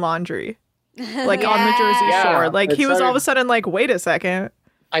gym tan laundry. Like on the Jersey Shore. Like he was all of a sudden like, wait a second.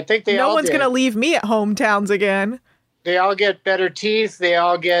 I think no one's going to leave me at hometowns again. They all get better teeth. They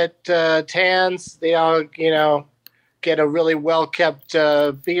all get tans. They all, get a really well-kept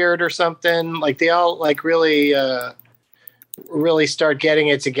beard or something. Like they all like really start getting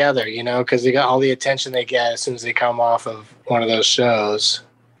it together, because they got all the attention they get as soon as they come off of one of those shows.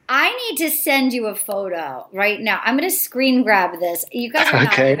 I need to send you a photo right now. I'm going to screen grab this. You guys are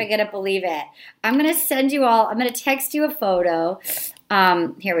not even going to believe it. I'm going to send you all. I'm going to text you a photo.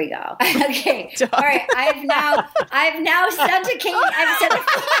 Here we go. Okay. All right. I've now sent to Kate. I've sent a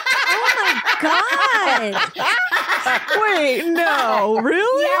Oh my God. Wait, no,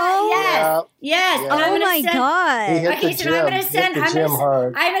 really? Yes. Oh my God. Okay, so I'm going to send a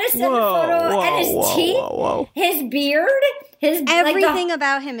photo and his teeth, his beard, everything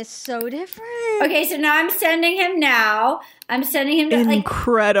about him is so different. Okay, so now I'm sending him now. I'm sending him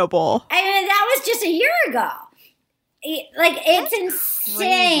incredible. And that was just a year ago. It's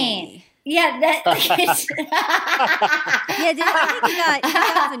insane. Crazy. Yeah, didn't you think he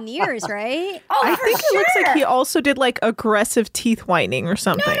got veneers, right? Oh, I think it looks like he also did like aggressive teeth whitening or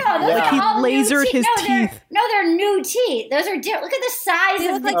something. No, like he lasered his teeth. They're new teeth. Those are different. Look at the size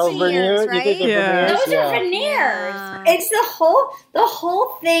of the veneers, right? Those are veneers. Yeah. It's the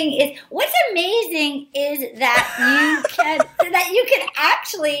whole thing is. What's amazing is that you can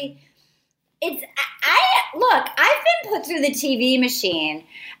actually. I've been put through the TV machine,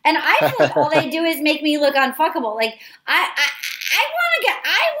 and I feel like all they do is make me look unfuckable. Like I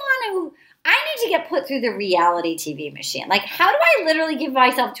need to get put through the reality TV machine. Like, how do I literally give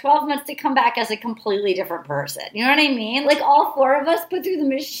myself 12 months to come back as a completely different person? You know what I mean? Like, all four of us put through the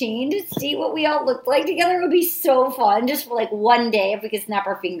machine to see what we all look like together. It would be so fun, just for like one day, if we could snap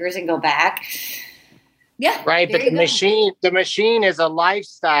our fingers and go back. Yeah. Right. But the machine is a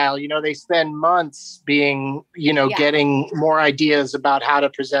lifestyle. They spend months being, getting more ideas about how to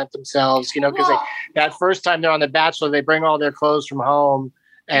present themselves, because that first time they're on The Bachelor, they bring all their clothes from home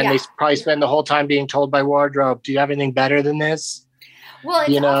and they probably spend the whole time being told by wardrobe, do you have anything better than this? Well,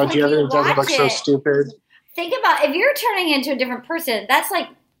 do you have anything that doesn't look so stupid? Think about if you're turning into a different person, that's like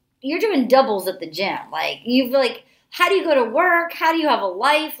you're doing doubles at the gym. Like how do you go to work? How do you have a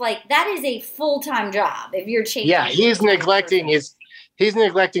life? Like that is a full-time job if you're changing. Yeah, he's neglecting his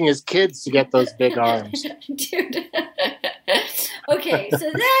kids to get those big arms. Dude. Okay, so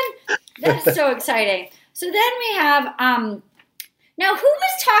then that's so exciting. So then we have now who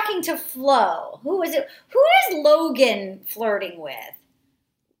was talking to Flo? Who was it? Who is Logan flirting with?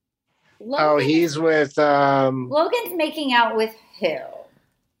 he's with Logan's making out with who?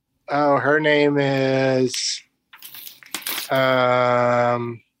 Oh, her name is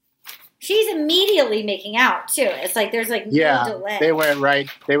she's immediately making out too. It's like there's like no delay. They went right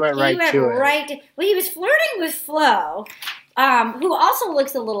to it. Well, he was flirting with Flo, who also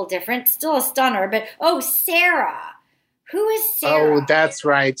looks a little different, still a stunner, but Sarah. Who is Sarah? Oh, that's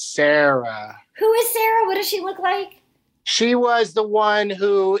right, Sarah. Who is Sarah? What does she look like? She was the one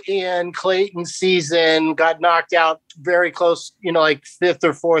who in Clayton's season got knocked out very close, like 5th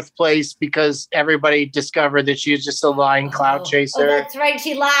or 4th place because everybody discovered that she was just a lying clout chaser. Oh, that's right.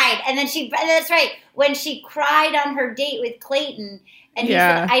 She lied. And then that's right. When she cried on her date with Clayton and he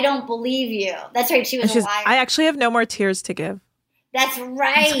said, I don't believe you. That's right. She was a liar. I actually have no more tears to give. That's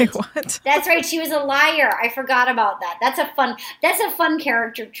right. Like, what? That's right. She was a liar. I forgot about that. That's a fun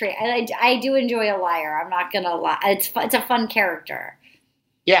character trait. I do enjoy a liar. I'm not gonna lie. It's a fun character.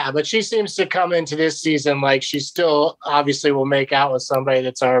 Yeah, but she seems to come into this season like she still obviously will make out with somebody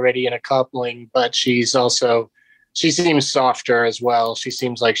that's already in a coupling, but she seems softer as well. She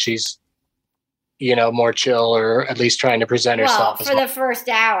seems like she's more chill, or at least trying to present herself. For the first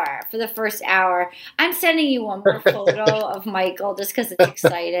hour. I'm sending you one more photo of Michael just because it's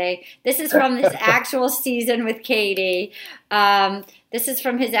exciting. This is from his actual season with Katie. This is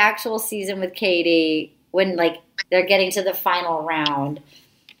from his actual season with Katie when they're getting to the final round.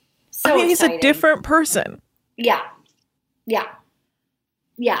 So he's a different person. Yeah. I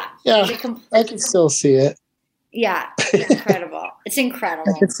can still see it. Yeah, it's incredible. It's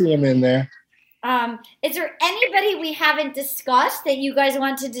incredible. I can see him in there. Is there anybody we haven't discussed that you guys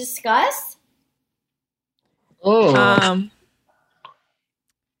want to discuss? Who haven't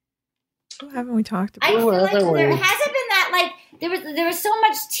we talked about? I feel like there hasn't been that there was so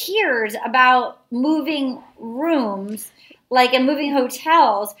much tears about moving rooms, and moving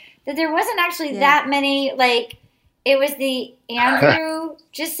hotels, that there wasn't actually that many. It was the Andrew,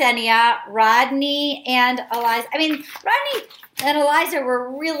 Jasenia, Rodney, and Eliza. I mean, Rodney and Eliza were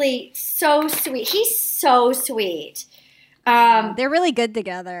really so sweet. He's so sweet. They're really good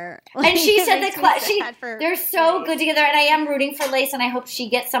together. And she said they're so good together. And I am rooting for Lace, and I hope she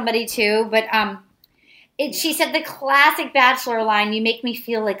gets somebody too. But she said the classic Bachelor line, "You make me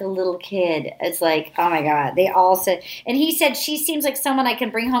feel like a little kid." It's like, oh my God. They all said, and he said, "She seems like someone I can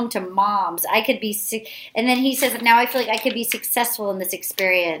bring home to moms. I could be sick." And then he says, "Now I feel like I could be successful in this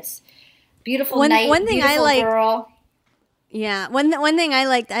experience." Beautiful night. One thing I like, girl. Yeah, one thing I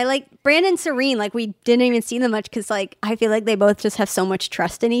like Brandon and Serene. We didn't even see them much because I feel like they both just have so much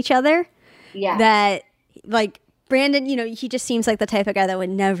trust in each other. Yeah, that Brandon, he just seems like the type of guy that would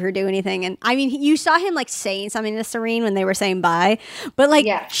never do anything. And I mean, you saw him saying something to Serene when they were saying bye, but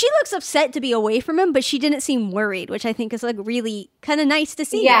she looks upset to be away from him, but she didn't seem worried, which I think is really kind of nice to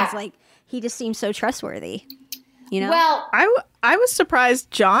see. Yeah, because he just seems so trustworthy. Well, I was surprised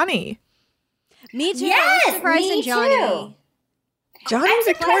Johnny. Me too. Yes, I was surprised in Johnny. Too. Johnny and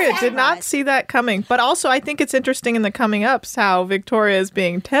Victoria did not see that coming. But also, I think it's interesting in the coming ups how Victoria is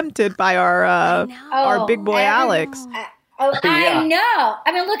being tempted by our big boy Alex. I know.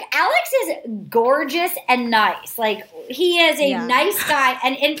 I mean, look, Alex is gorgeous and nice. He is a nice guy,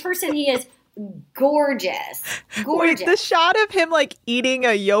 and in person, he is gorgeous. Wait, the shot of him eating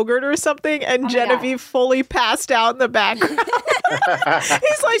a yogurt or something, and Genevieve fully passed out in the background.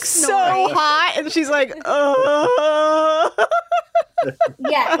 He's so hot, and she's like,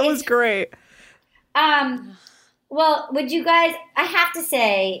 Yeah, that was great. Well, would you guys? I have to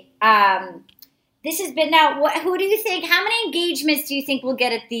say, this has been now. Who do you think? How many engagements do you think we'll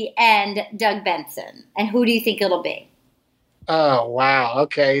get at the end, Doug Benson? And who do you think it'll be? Oh, wow.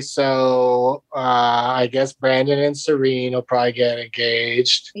 Okay, so I guess Brandon and Serene will probably get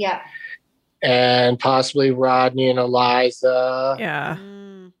engaged. Yeah. And possibly Rodney and Eliza. Yeah.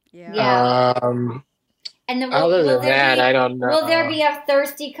 Yeah. And then other than that, I don't know. Will there be a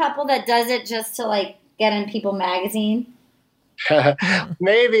thirsty couple that does it just to get in People magazine?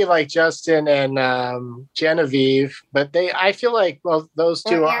 Maybe Justin and Genevieve, but I feel like those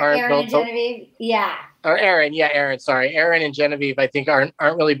two aren't Aaron and Genevieve. Yeah. Or Aaron, Aaron. Sorry, Aaron and Genevieve. I think aren't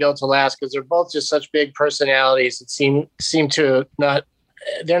really built to last because they're both just such big personalities that seem to not.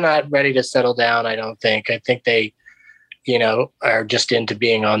 They're not ready to settle down. I don't think. I think they, are just into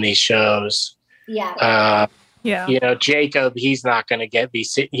being on these shows. Yeah. Jacob. He's not going to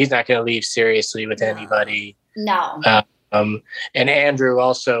he's not going to leave seriously with anybody. No. And Andrew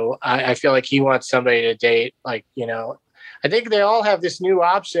also. I feel like he wants somebody to date. I think they all have this new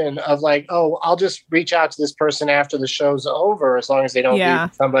option of I'll just reach out to this person after the show's over as long as they don't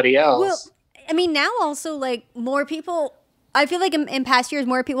meet somebody else. Well, I mean, now also more people I feel like in past years,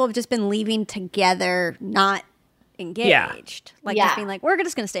 more people have just been leaving together, not engaged. Just being like, we're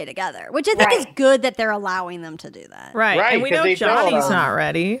just going to stay together, which I think is good that they're allowing them to do that. Right. And we know Johnny's not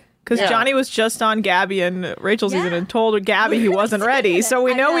ready. Because Johnny was just on Gabby and Rachel's season and told Gabby he wasn't ready. So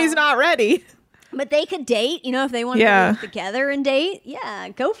we know he's not ready. But they could date, if they want to live together and date. Yeah,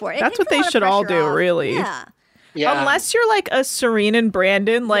 go for it. That's what they should all do, really. Yeah. Unless you're like a Serene and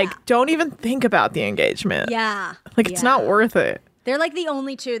Brandon, don't even think about the engagement. Yeah. It's not worth it. They're like the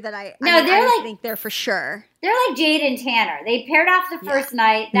only two that I think they're for sure. They're like Jade and Tanner. They paired off the first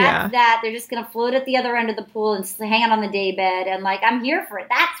night. That's that. They're just going to float at the other end of the pool and hang out on the daybed. And I'm here for it.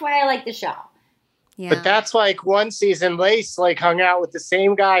 That's why I like the show. Yeah. But that's one season Lace hung out with the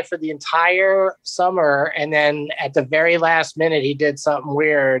same guy for the entire summer. And then at the very last minute, he did something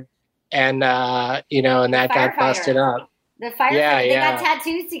weird. And, and that got busted up. The firefighter. They got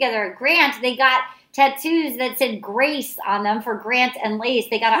tattoos together. Grant, they got tattoos that said Grace on them for Grant and Lace.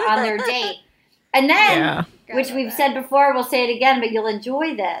 They got it on their date. And then, which we've said before, we'll say it again, but you'll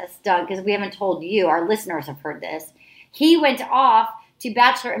enjoy this, Doug, because we haven't told you. Our listeners have heard this. He went off to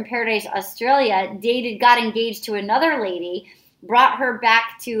Bachelor in Paradise, Australia, got engaged to another lady, brought her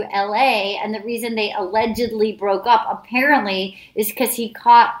back to LA, and the reason they allegedly broke up, apparently, is because he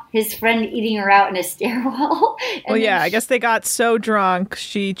caught his friend eating her out in a stairwell. I guess they got so drunk,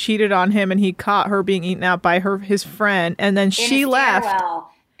 she cheated on him, and he caught her being eaten out by his friend, and then she left.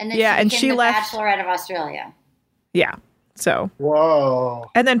 And then she left. Bachelorette of Australia. Yeah. So.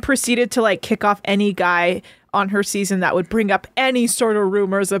 Whoa. And then proceeded to kick off any guy on her season that would bring up any sort of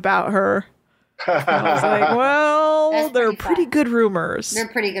rumors about her. I was like, well, they're pretty good rumors. They're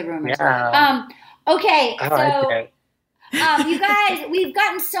pretty good rumors. Yeah. Okay, I like it. You guys, we've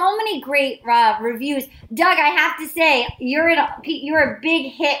gotten so many great reviews. Doug, I have to say, you're a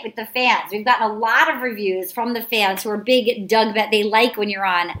big hit with the fans. We've gotten a lot of reviews from the fans who are big Doug that they like when you're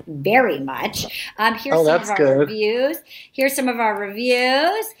on very much. Here's some of our reviews. Here's some of our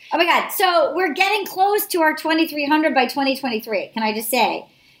reviews. Oh my God. So we're getting close to our 2,300 by 2023. Can I just say,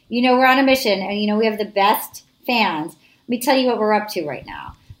 we're on a mission and, we have the best fans. Let me tell you what we're up to right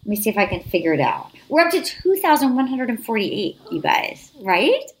now. Let me see if I can figure it out. We're up to 2,148, you guys,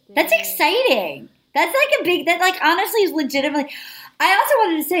 right? That's exciting. That's honestly is legitimately. I also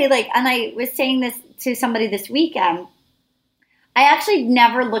wanted to say, and I was saying this to somebody this weekend, I actually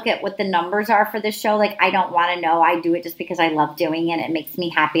never look at what the numbers are for this show. I don't want to know. I do it just because I love doing it. It makes me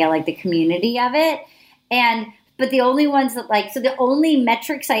happy. I like the community of it. But the only ones that the only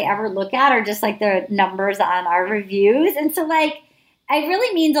metrics I ever look at are just the numbers on our reviews. And so it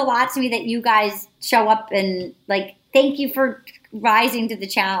really means a lot to me that you guys show up and thank you for rising to the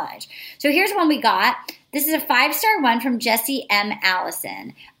challenge. So here's one we got. This is a 5-star one from Jesse M.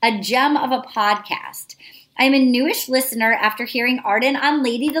 Allison, a gem of a podcast. I'm a newish listener after hearing Arden on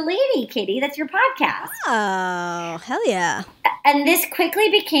Lady the Lady, Katie. That's your podcast. Oh, hell yeah. And this quickly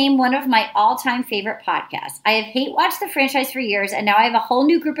became one of my all-time favorite podcasts. I have hate-watched the franchise for years, and now I have a whole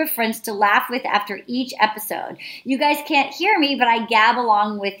new group of friends to laugh with after each episode. You guys can't hear me, but I gab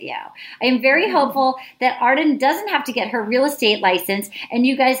along with you. I am very hopeful that Arden doesn't have to get her real estate license, and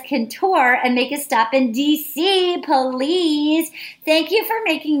you guys can tour and make a stop in D.C., please. Thank you for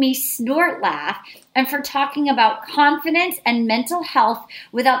making me snort laugh and for talking about confidence and mental health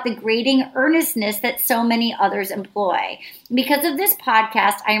without the grating earnestness that so many others employ. Because of this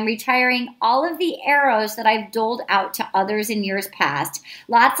podcast, I am retiring all of the arrows that I've doled out to others in years past.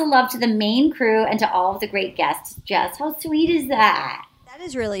 Lots of love to the main crew and to all of the great guests. Jess, how sweet is that? That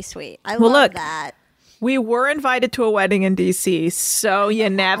is really sweet. I love that. We were invited to a wedding in D.C., so you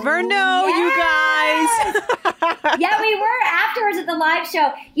never know, you guys. Yeah, we were afterwards at the live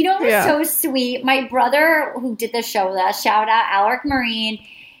show. You know, it was so sweet. My brother, who did the show with us, shout out Alaric Marine,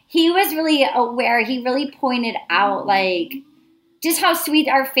 he was really aware. He really pointed out, just how sweet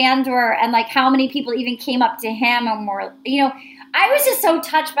our fans were and, how many people even came up to him and were, I was just so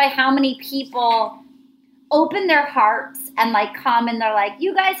touched by how many people open their hearts and come and they're like,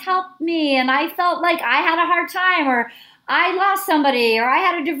 you guys helped me and I felt like I had a hard time, or I lost somebody, or I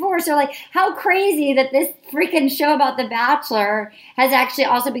had a divorce, or how crazy that this freaking show about The Bachelor has actually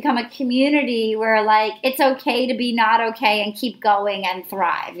also become a community where it's okay to be not okay and keep going and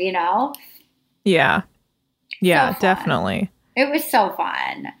thrive, Yeah. Yeah, so definitely. It was so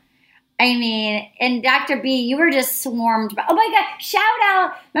fun. I mean, and Dr. B, you were just swarmed. Oh my God, shout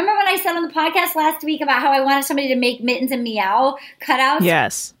out. Remember when I said on the podcast last week about how I wanted somebody to make Mittens and Meow cutouts?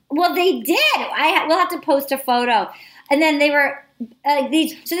 Yes. Well, they did. We'll have to post a photo. And then they were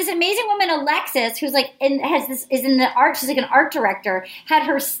so this amazing woman, Alexis, who's is in the art, she's an art director, had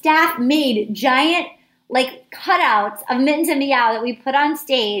her staff made giant like cutouts of Mittens and Meow that we put on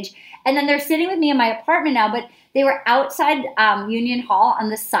stage. And then they're sitting with me in my apartment now, but they were outside Union Hall on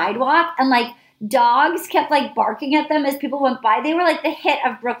the sidewalk, and like dogs kept like barking at them as people went by. They were like the hit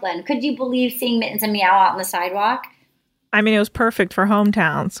of Brooklyn. Could you believe seeing Mittens and Meow out on the sidewalk? I mean, it was perfect for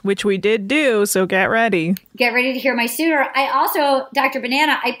hometowns, which we did do, so get ready. Get ready to hear my suitor. I also, Dr.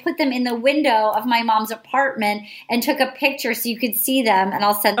 Banana, I put them in the window of my mom's apartment and took a picture so you could see them, and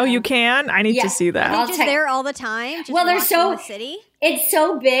I'll send them. Oh, you can? I need to see that. Are they just there all the time? Just well, they're watching the city? It's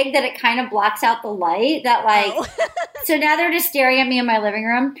so big that it kind of blocks out the light that like, so now they're just staring at me in my living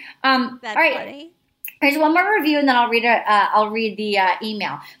room. That's all right. funny. There's one more review, and then I'll read the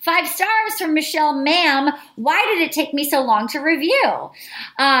email. 5 stars from Michelle Ma'am. Why did it take me so long to review?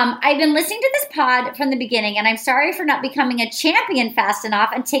 I've been listening to this pod from the beginning, and I'm sorry for not becoming a champion fast enough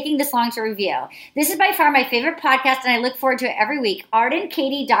and taking this long to review. This is by far my favorite podcast, and I look forward to it every week. Arden,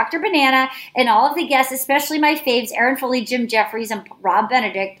 Katie, Dr. Banana, and all of the guests, especially my faves, Aaron Foley, Jim Jeffries, and Rob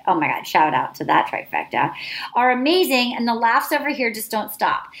Benedict. Oh my God, shout out to that trifecta. Are amazing, and the laughs over here just don't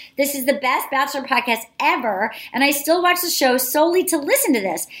stop. This is the best Bachelor podcast ever, and I still watch the show solely to listen to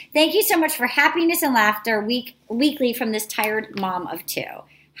this. Thank you so much for happiness and laughter weekly from this tired mom of 2.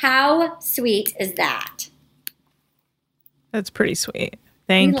 How sweet is that? That's pretty sweet.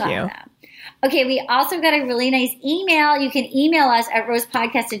 Thank you. That. Okay, we also got a really nice email. You can email us at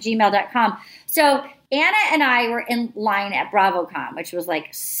rosepodcast@gmail.com. So Anna and I were in line at BravoCon, which was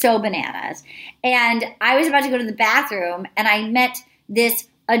like so bananas. And I was about to go to the bathroom, and I met this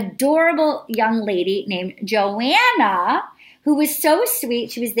adorable young lady named Joanna, who was so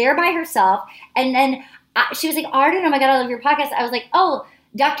sweet. She was there by herself. And then she was like, Arden, oh my God, I love your podcast. I was like, oh,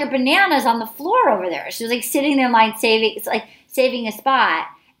 Dr. Banana's on the floor over there. She was like sitting there in line saving a spot.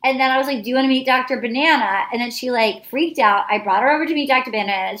 And then I was like, do you want to meet Dr. Banana? And then she like freaked out. I brought her over to meet Dr.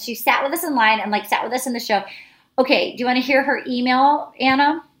 Banana. And she sat with us in line and like sat with us in the show. Okay, do you want to hear her email,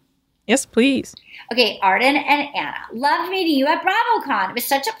 Anna? Yes, please. Okay, Arden and Anna. Loved meeting you at BravoCon. It was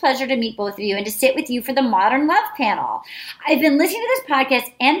such a pleasure to meet both of you and to sit with you for the Modern Love panel. I've been listening to this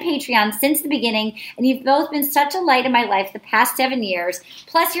podcast and Patreon since the beginning, and you've both been such a light in my life the past 7 years,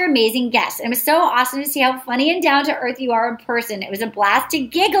 plus you're amazing guests. And it was so awesome to see how funny and down-to-earth you are in person. It was a blast to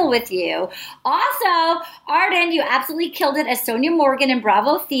giggle with you. Also, Arden, you absolutely killed it as Sonia Morgan in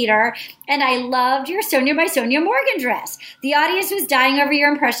Bravo Theater, and I loved your Sonia by Sonia Morgan dress. The audience was dying over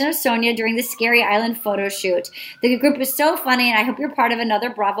your impression of Sonia during the Scary Island photo shoot. The group was so funny, and I hope you're part of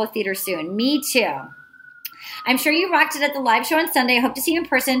another Bravo Theater soon. Me too. I'm sure you rocked it at the live show on Sunday. I hope to see you in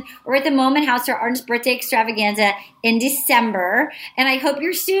person or at the Moment House or Arden's birthday extravaganza in December. And I hope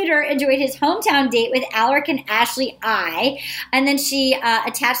your suitor enjoyed his hometown date with Alaric and Ashley I. And then she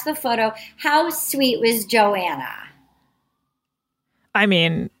attached the photo. How sweet was Joanna? I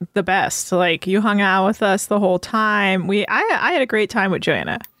mean, the best. Like, you hung out with us the whole time. I had a great time with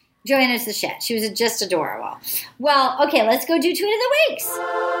Joanna. Joanna's the shit. She was just adorable. Well, okay, let's go do Tweet of the Weeks.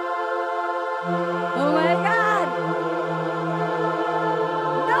 Oh my God.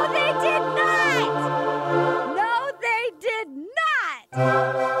 No, they did not. No, they did not.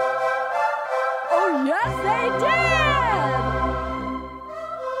 Oh, yes, they did.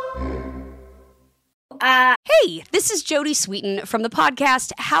 Hey, this is Jodie Sweetin from the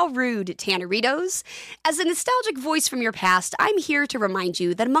podcast How Rude, Tanneritos. As a nostalgic voice from your past, I'm here to remind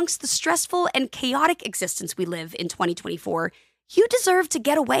you that amongst the stressful and chaotic existence we live in 2024, you deserve to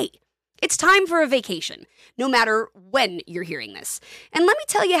get away. It's time for a vacation, no matter when you're hearing this. And let me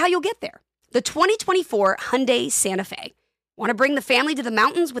tell you how you'll get there. The 2024 Hyundai Santa Fe. Want to bring the family to the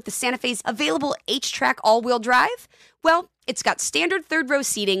mountains with the Santa Fe's available H-Track all-wheel drive? Well, it's got standard third-row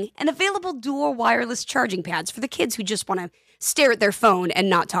seating and available dual wireless charging pads for the kids who just want to stare at their phone and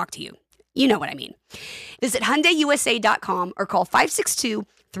not talk to you. You know what I mean. Visit HyundaiUSA.com or call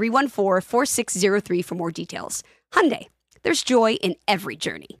 562-314-4603 for more details. Hyundai. There's joy in every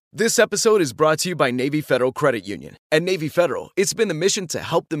journey. This episode is brought to you by Navy Federal Credit Union. At Navy Federal, it's been the mission to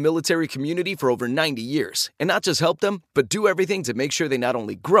help the military community for over 90 years. And not just help them, but do everything to make sure they not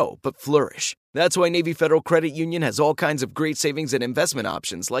only grow, but flourish. That's why Navy Federal Credit Union has all kinds of great savings and investment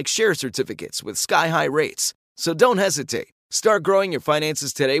options like share certificates with sky-high rates. So don't hesitate. Start growing your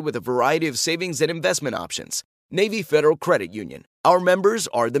finances today with a variety of savings and investment options. Navy Federal Credit Union. Our members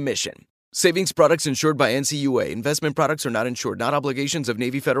are the mission. Savings products insured by NCUA. Investment products are not insured, not obligations of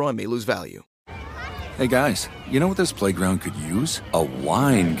Navy Federal and may lose value. Hey guys, you know what this playground could use? A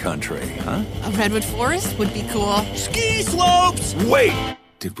wine country, huh? A redwood forest would be cool. Ski slopes! Wait!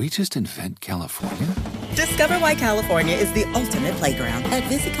 Did we just invent California? Discover why California is the ultimate playground at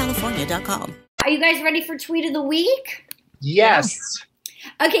visitcalifornia.com. Are you guys ready for Tweet of the Week? Yes.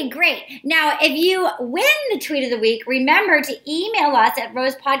 Okay, great. Now, if you win the tweet of the week, remember to email us at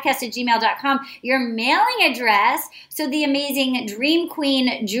rosepodcast@gmail.com your mailing address so the amazing Dream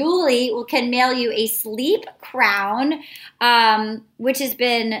Queen Julie can mail you a sleep crown, which has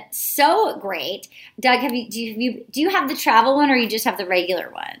been so great. Doug, do you have the travel one or you just have the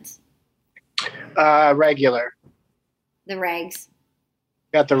regular ones? Regular. The regs.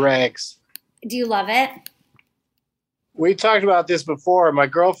 Got the regs. Do you love it? We talked about this before. My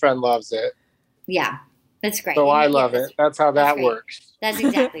girlfriend loves it. Yeah, that's great. So I love it. That's how that works. That's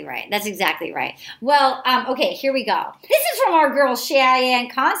exactly right. That's exactly right. Well, okay, here we go. This is from our girl Cheyenne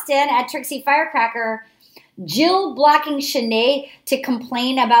Constant at Trixie Firecracker. Jill blocking Shanae to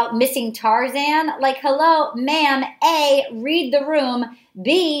complain about missing Tarzan. Like, hello, ma'am. A, read the room.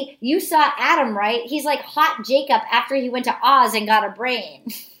 B, you saw Adam, right? He's like hot Jacob after he went to Oz and got a brain.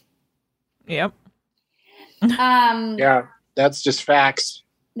 Yep. Yeah, that's just facts.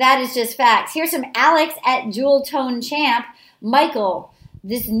 That is just facts. Here's some Alex at Jewel Tone Champ. Michael,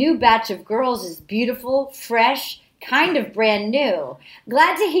 this new batch of girls is beautiful, fresh, kind of brand new.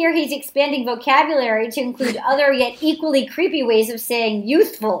 Glad to hear he's expanding vocabulary to include other yet equally creepy ways of saying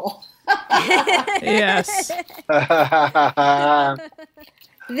youthful. Yes.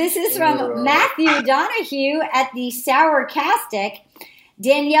 This is from Matthew Donahue at the Sour Castic.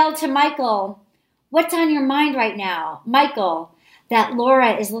 Danielle to Michael. What's on your mind right now? Michael, that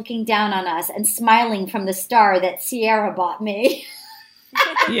Laura is looking down on us and smiling from the star that Sierra bought me.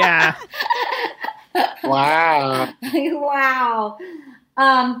 Yeah. Wow. Wow.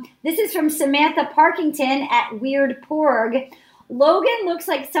 This is from Samantha Parkington at Weird Porg. Logan looks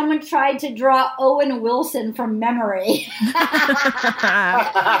like someone tried to draw Owen Wilson from memory.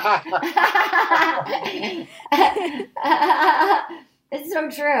 It's so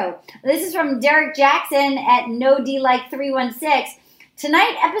true. This is from Derek Jackson at No D Like 316.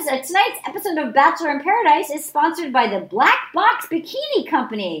 Tonight's episode of Bachelor in Paradise is sponsored by the Black Box Bikini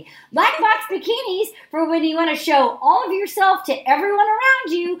Company. Black Box bikinis for when you want to show all of yourself to everyone around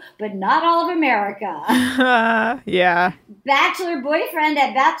you, but not all of America. Yeah. Bachelor boyfriend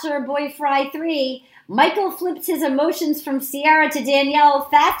at Bachelor Boy Fry 3. Michael flips his emotions from Sierra to Danielle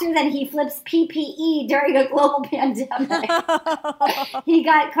faster than he flips PPE during a global pandemic. He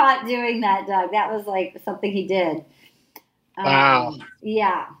got caught doing that, Doug. That was like something he did. Wow.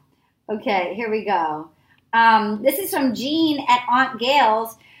 Yeah. Okay, here we go. This is from Jean at Aunt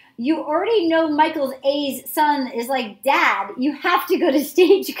Gail's. You already know Michael's A's son is like, Dad, you have to go to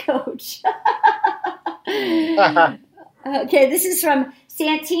Stagecoach. Okay, this is from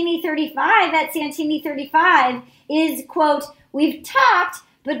Santini35 at Santini35 is, quote, we've talked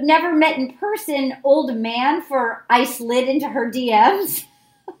but never met in person, old man, for I slid into her DMs.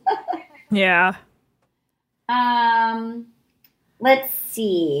 Yeah. Let's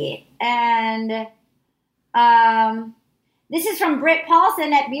see. And this is from Britt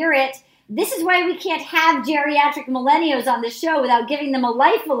Paulson at Beerit. This is why we can't have geriatric millennials on the show without giving them a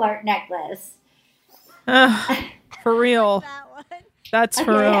life alert necklace. For real. That's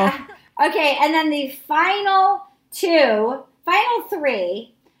for real. Yeah. Okay, and then the final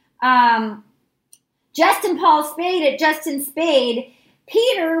three, Justin Paul Spade at Justin Spade.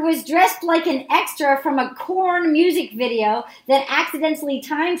 Peter was dressed like an extra from a Korn music video that accidentally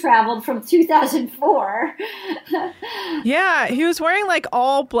time traveled from 2004. Yeah, he was wearing like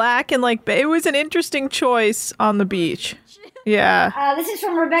all black and like it was an interesting choice on the beach. Yeah. This is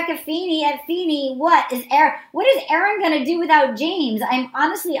from Rebecca Feeney at Feeney. What is Aaron going to do without James? I'm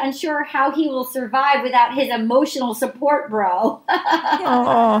honestly unsure how he will survive without his emotional support bro.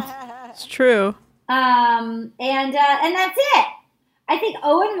 Oh, it's true. And that's it. I think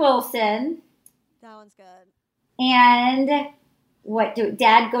Owen Wilson. That one's good. And what,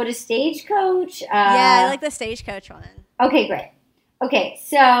 Dad go to Stagecoach? Yeah, I like the Stagecoach one. Okay, great. Okay,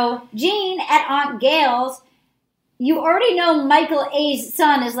 so Jean at Aunt Gail's. You already know Michael A's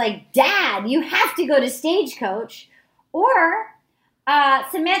son is like, Dad, you have to go to Stagecoach. Or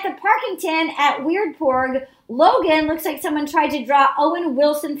Samantha Parkington at Weird Porg. Logan looks like someone tried to draw Owen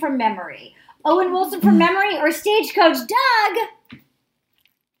Wilson from memory. Owen Wilson from memory or Stagecoach? Doug?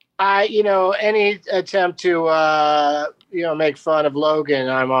 Any attempt to, make fun of Logan,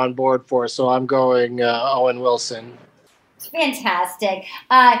 I'm on board for. So I'm going Owen Wilson. It's fantastic.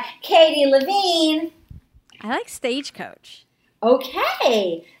 Katie Levine. I like Stagecoach.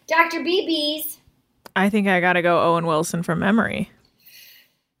 Okay. Dr. BB's. I think I gotta go Owen Wilson from memory.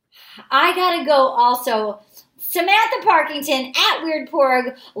 I gotta go also Samantha Parkington at Weird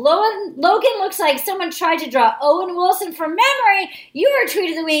Porg. Logan looks like someone tried to draw Owen Wilson from memory. Your tweet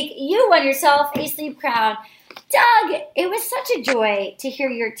of the week. You won yourself a sleep crown. Doug, it was such a joy to hear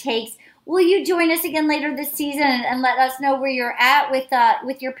your takes. Will you join us again later this season and let us know where you're at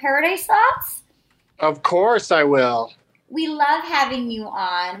with your Paradise thoughts? Of course I will. We love having you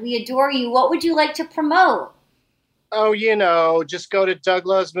on. We adore you. What would you like to promote? Oh, just go to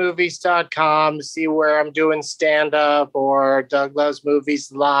douglovesmovies.com to see where I'm doing stand-up or Doug Loves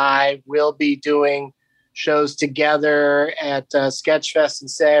Movies Live. We'll be doing shows together at Sketchfest in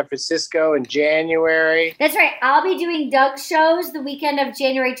San Francisco in January. That's right. I'll be doing Doug's shows the weekend of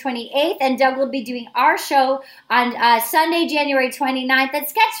January 28th, and Doug will be doing our show on Sunday, January 29th at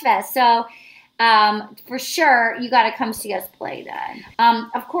Sketchfest. So for sure, you got to come see us play then.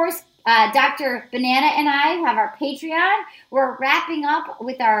 Of course, Dr. Banana and I have our Patreon. We're wrapping up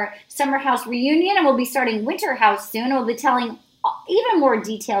with our Summer House reunion, and we'll be starting Winter House soon. We'll be telling even more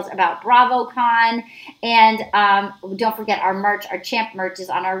details about BravoCon. And don't forget our merch, our Champ merch is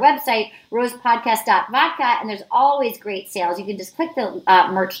on our website, rosepodcast.vodka, and there's always great sales. You can just click the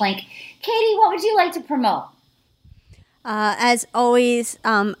merch link. Katie, what would you like to promote? As always,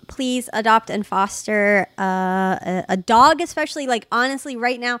 please adopt and foster a dog, especially, like, honestly,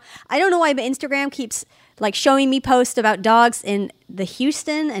 right now. I don't know why, but Instagram keeps, like, showing me posts about dogs in the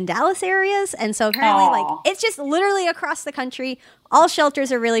Houston and Dallas areas. And so apparently, like, it's just literally across the country. All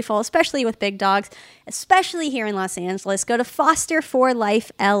shelters are really full, especially with big dogs, especially here in Los Angeles. Go to Foster for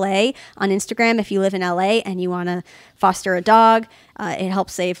Life LA on Instagram if you live in LA and you want to foster a dog. It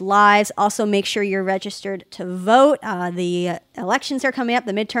helps save lives. Also, make sure you're registered to vote. The elections are coming up,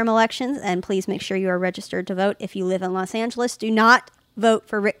 the midterm elections, and please make sure you are registered to vote if you live in Los Angeles. Do not vote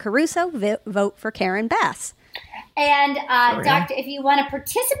for Rick Caruso. Vote for Karen Bass. And Doctor, if you want to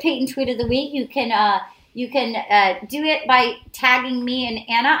participate in Tweet of the Week, you can do it by tagging me and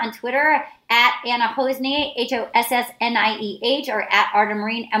Anna on Twitter at Anna Hosnieh, HOSSNIEH, or at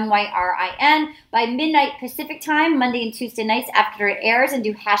Artamarine, MYRIN, by midnight Pacific time, Monday and Tuesday nights after it airs, and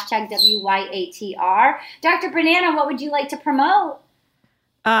do hashtag WYATR. Dr. Banana, what would you like to promote?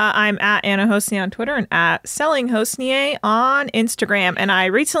 I'm at Anna Hosnieh on Twitter and at Selling Hosnieh on Instagram. And I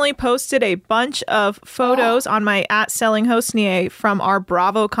recently posted a bunch of photos on my at Selling Hosnieh from our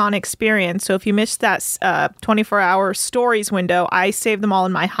BravoCon experience. So if you missed that 24-hour stories window, I saved them all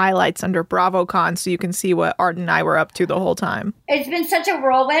in my highlights under BravoCon so you can see what Art and I were up to the whole time. It's been such a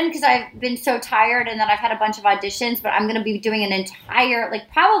whirlwind because I've been so tired and then I've had a bunch of auditions, but I'm going to be doing an entire,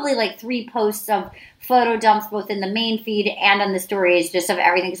 probably 3 posts of photo dumps both in the main feed and on the stories just of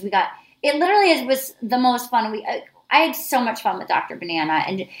everything, because it literally was the most fun. I had so much fun with Dr. Banana,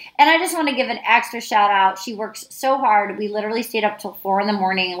 and I just want to give an extra shout out. She works so hard. We literally stayed up till 4 a.m,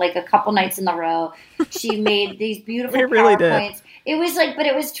 a couple nights in a row. She made these beautiful PowerPoints. It was but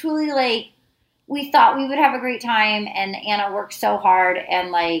it was truly we thought we would have a great time, and Anna worked so hard,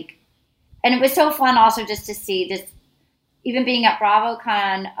 and it was so fun also just to see this. Even being at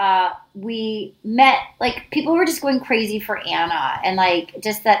BravoCon, we met, people were just going crazy for Anna. And,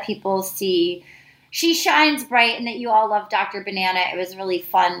 just that people see she shines bright and that you all love Dr. Banana. It was really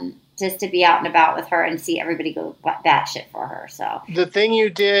fun just to be out and about with her and see everybody go batshit for her. So the thing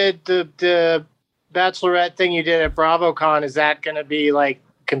you did, the Bachelorette thing you did at BravoCon, is that going to be,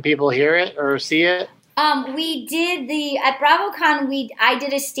 can people hear it or see it? We did at BravoCon, I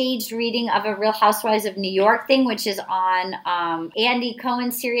did a staged reading of a Real Housewives of New York thing, which is on Andy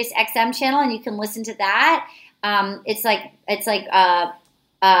Cohen's Sirius XM channel, and you can listen to that. It's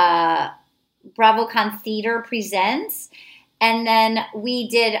BravoCon Theater Presents. And then we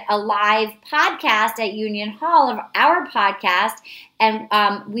did a live podcast at Union Hall of our podcast, and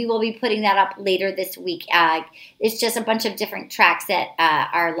we will be putting that up later this week. It's just a bunch of different tracks that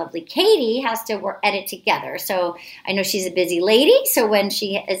our lovely Katie has to edit together. So I know she's a busy lady, so when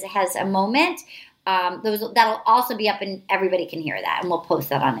she has a moment, that'll also be up and everybody can hear that, and we'll post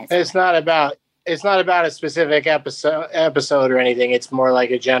that on Instagram. It's not about a specific episode or anything. It's more like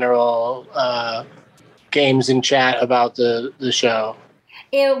a general games and chat about the show.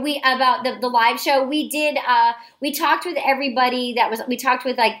 About the live show, we did. We talked with everybody we talked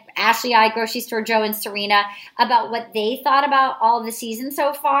with Ashley I, Grocery Store Joe, and Serena about what they thought about all of the season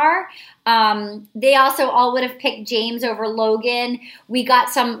so far. They also all would have picked James over Logan. We got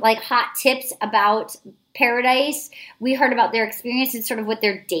some hot tips about Paradise. We heard about their experience and sort of what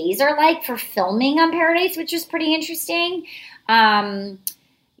their days are like for filming on Paradise, which was pretty interesting. And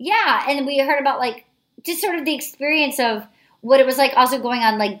we heard about just sort of the experience of what it was like also going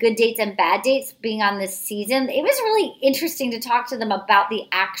on good dates and bad dates being on this season. It was really interesting to talk to them about the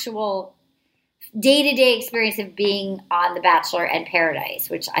actual day-to-day experience of being on The Bachelor and Paradise,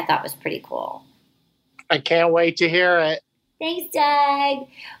 which I thought was pretty cool. I can't wait to hear it. Thanks, Doug.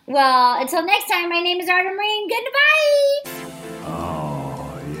 Well, until next time, my name is Arden Marine. Goodbye.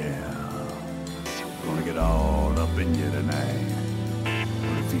 Oh, yeah. Gonna get all up in you tonight.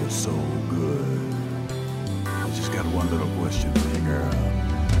 Gonna feel so good. I just got one little question for you, girl.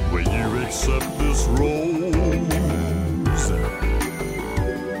 Will you accept this rose?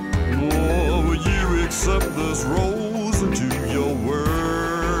 Oh, will you accept this rose into your world?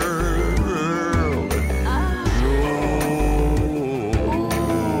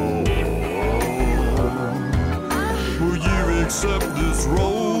 Accept this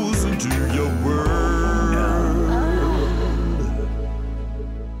rose into your world.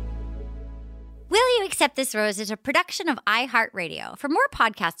 Will You Accept This Rose is a production of iHeartRadio. For more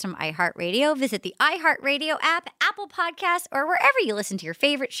podcasts from iHeartRadio, visit the iHeartRadio app, Apple Podcasts, or wherever you listen to your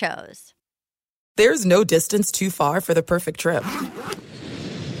favorite shows. There's no distance too far for the perfect trip.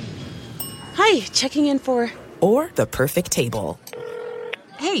 Hi, checking in for... Or the perfect table.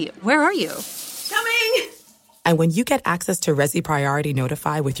 Hey, where are you? Coming! And when you get access to Resi Priority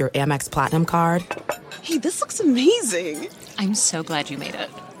Notify with your Amex Platinum card... Hey, this looks amazing. I'm so glad you made it.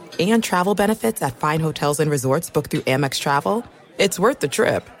 And travel benefits at fine hotels and resorts booked through Amex Travel, it's worth the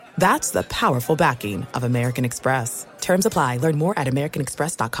trip. That's the powerful backing of American Express. Terms apply. Learn more at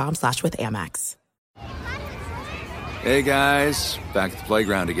americanexpress.com/withAmex. Hey, guys. Back at the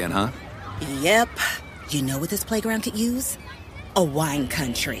playground again, huh? Yep. You know what this playground could use? A wine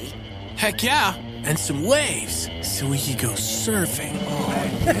country. Heck yeah, and some waves so we could go surfing.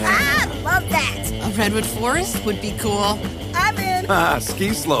 Oh, yeah. Love that. A redwood forest would be cool. I'm in.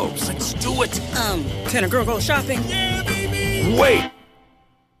 Ski slopes. Let's do it. Can a girl go shopping? Yeah, baby. Wait.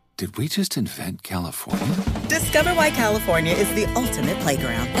 Did we just invent California? Discover why California is the ultimate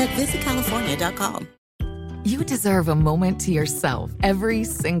playground at visitcalifornia.com. You deserve a moment to yourself every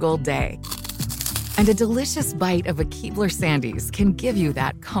single day. And a delicious bite of a Keebler Sandies can give you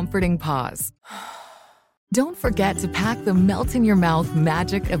that comforting pause. Don't forget to pack the melt-in-your-mouth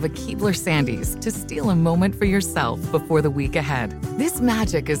magic of a Keebler Sandies to steal a moment for yourself before the week ahead. This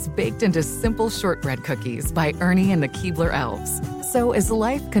magic is baked into simple shortbread cookies by Ernie and the Keebler Elves. So as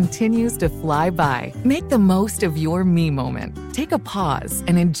life continues to fly by, make the most of your me moment. Take a pause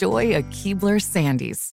and enjoy a Keebler Sandies.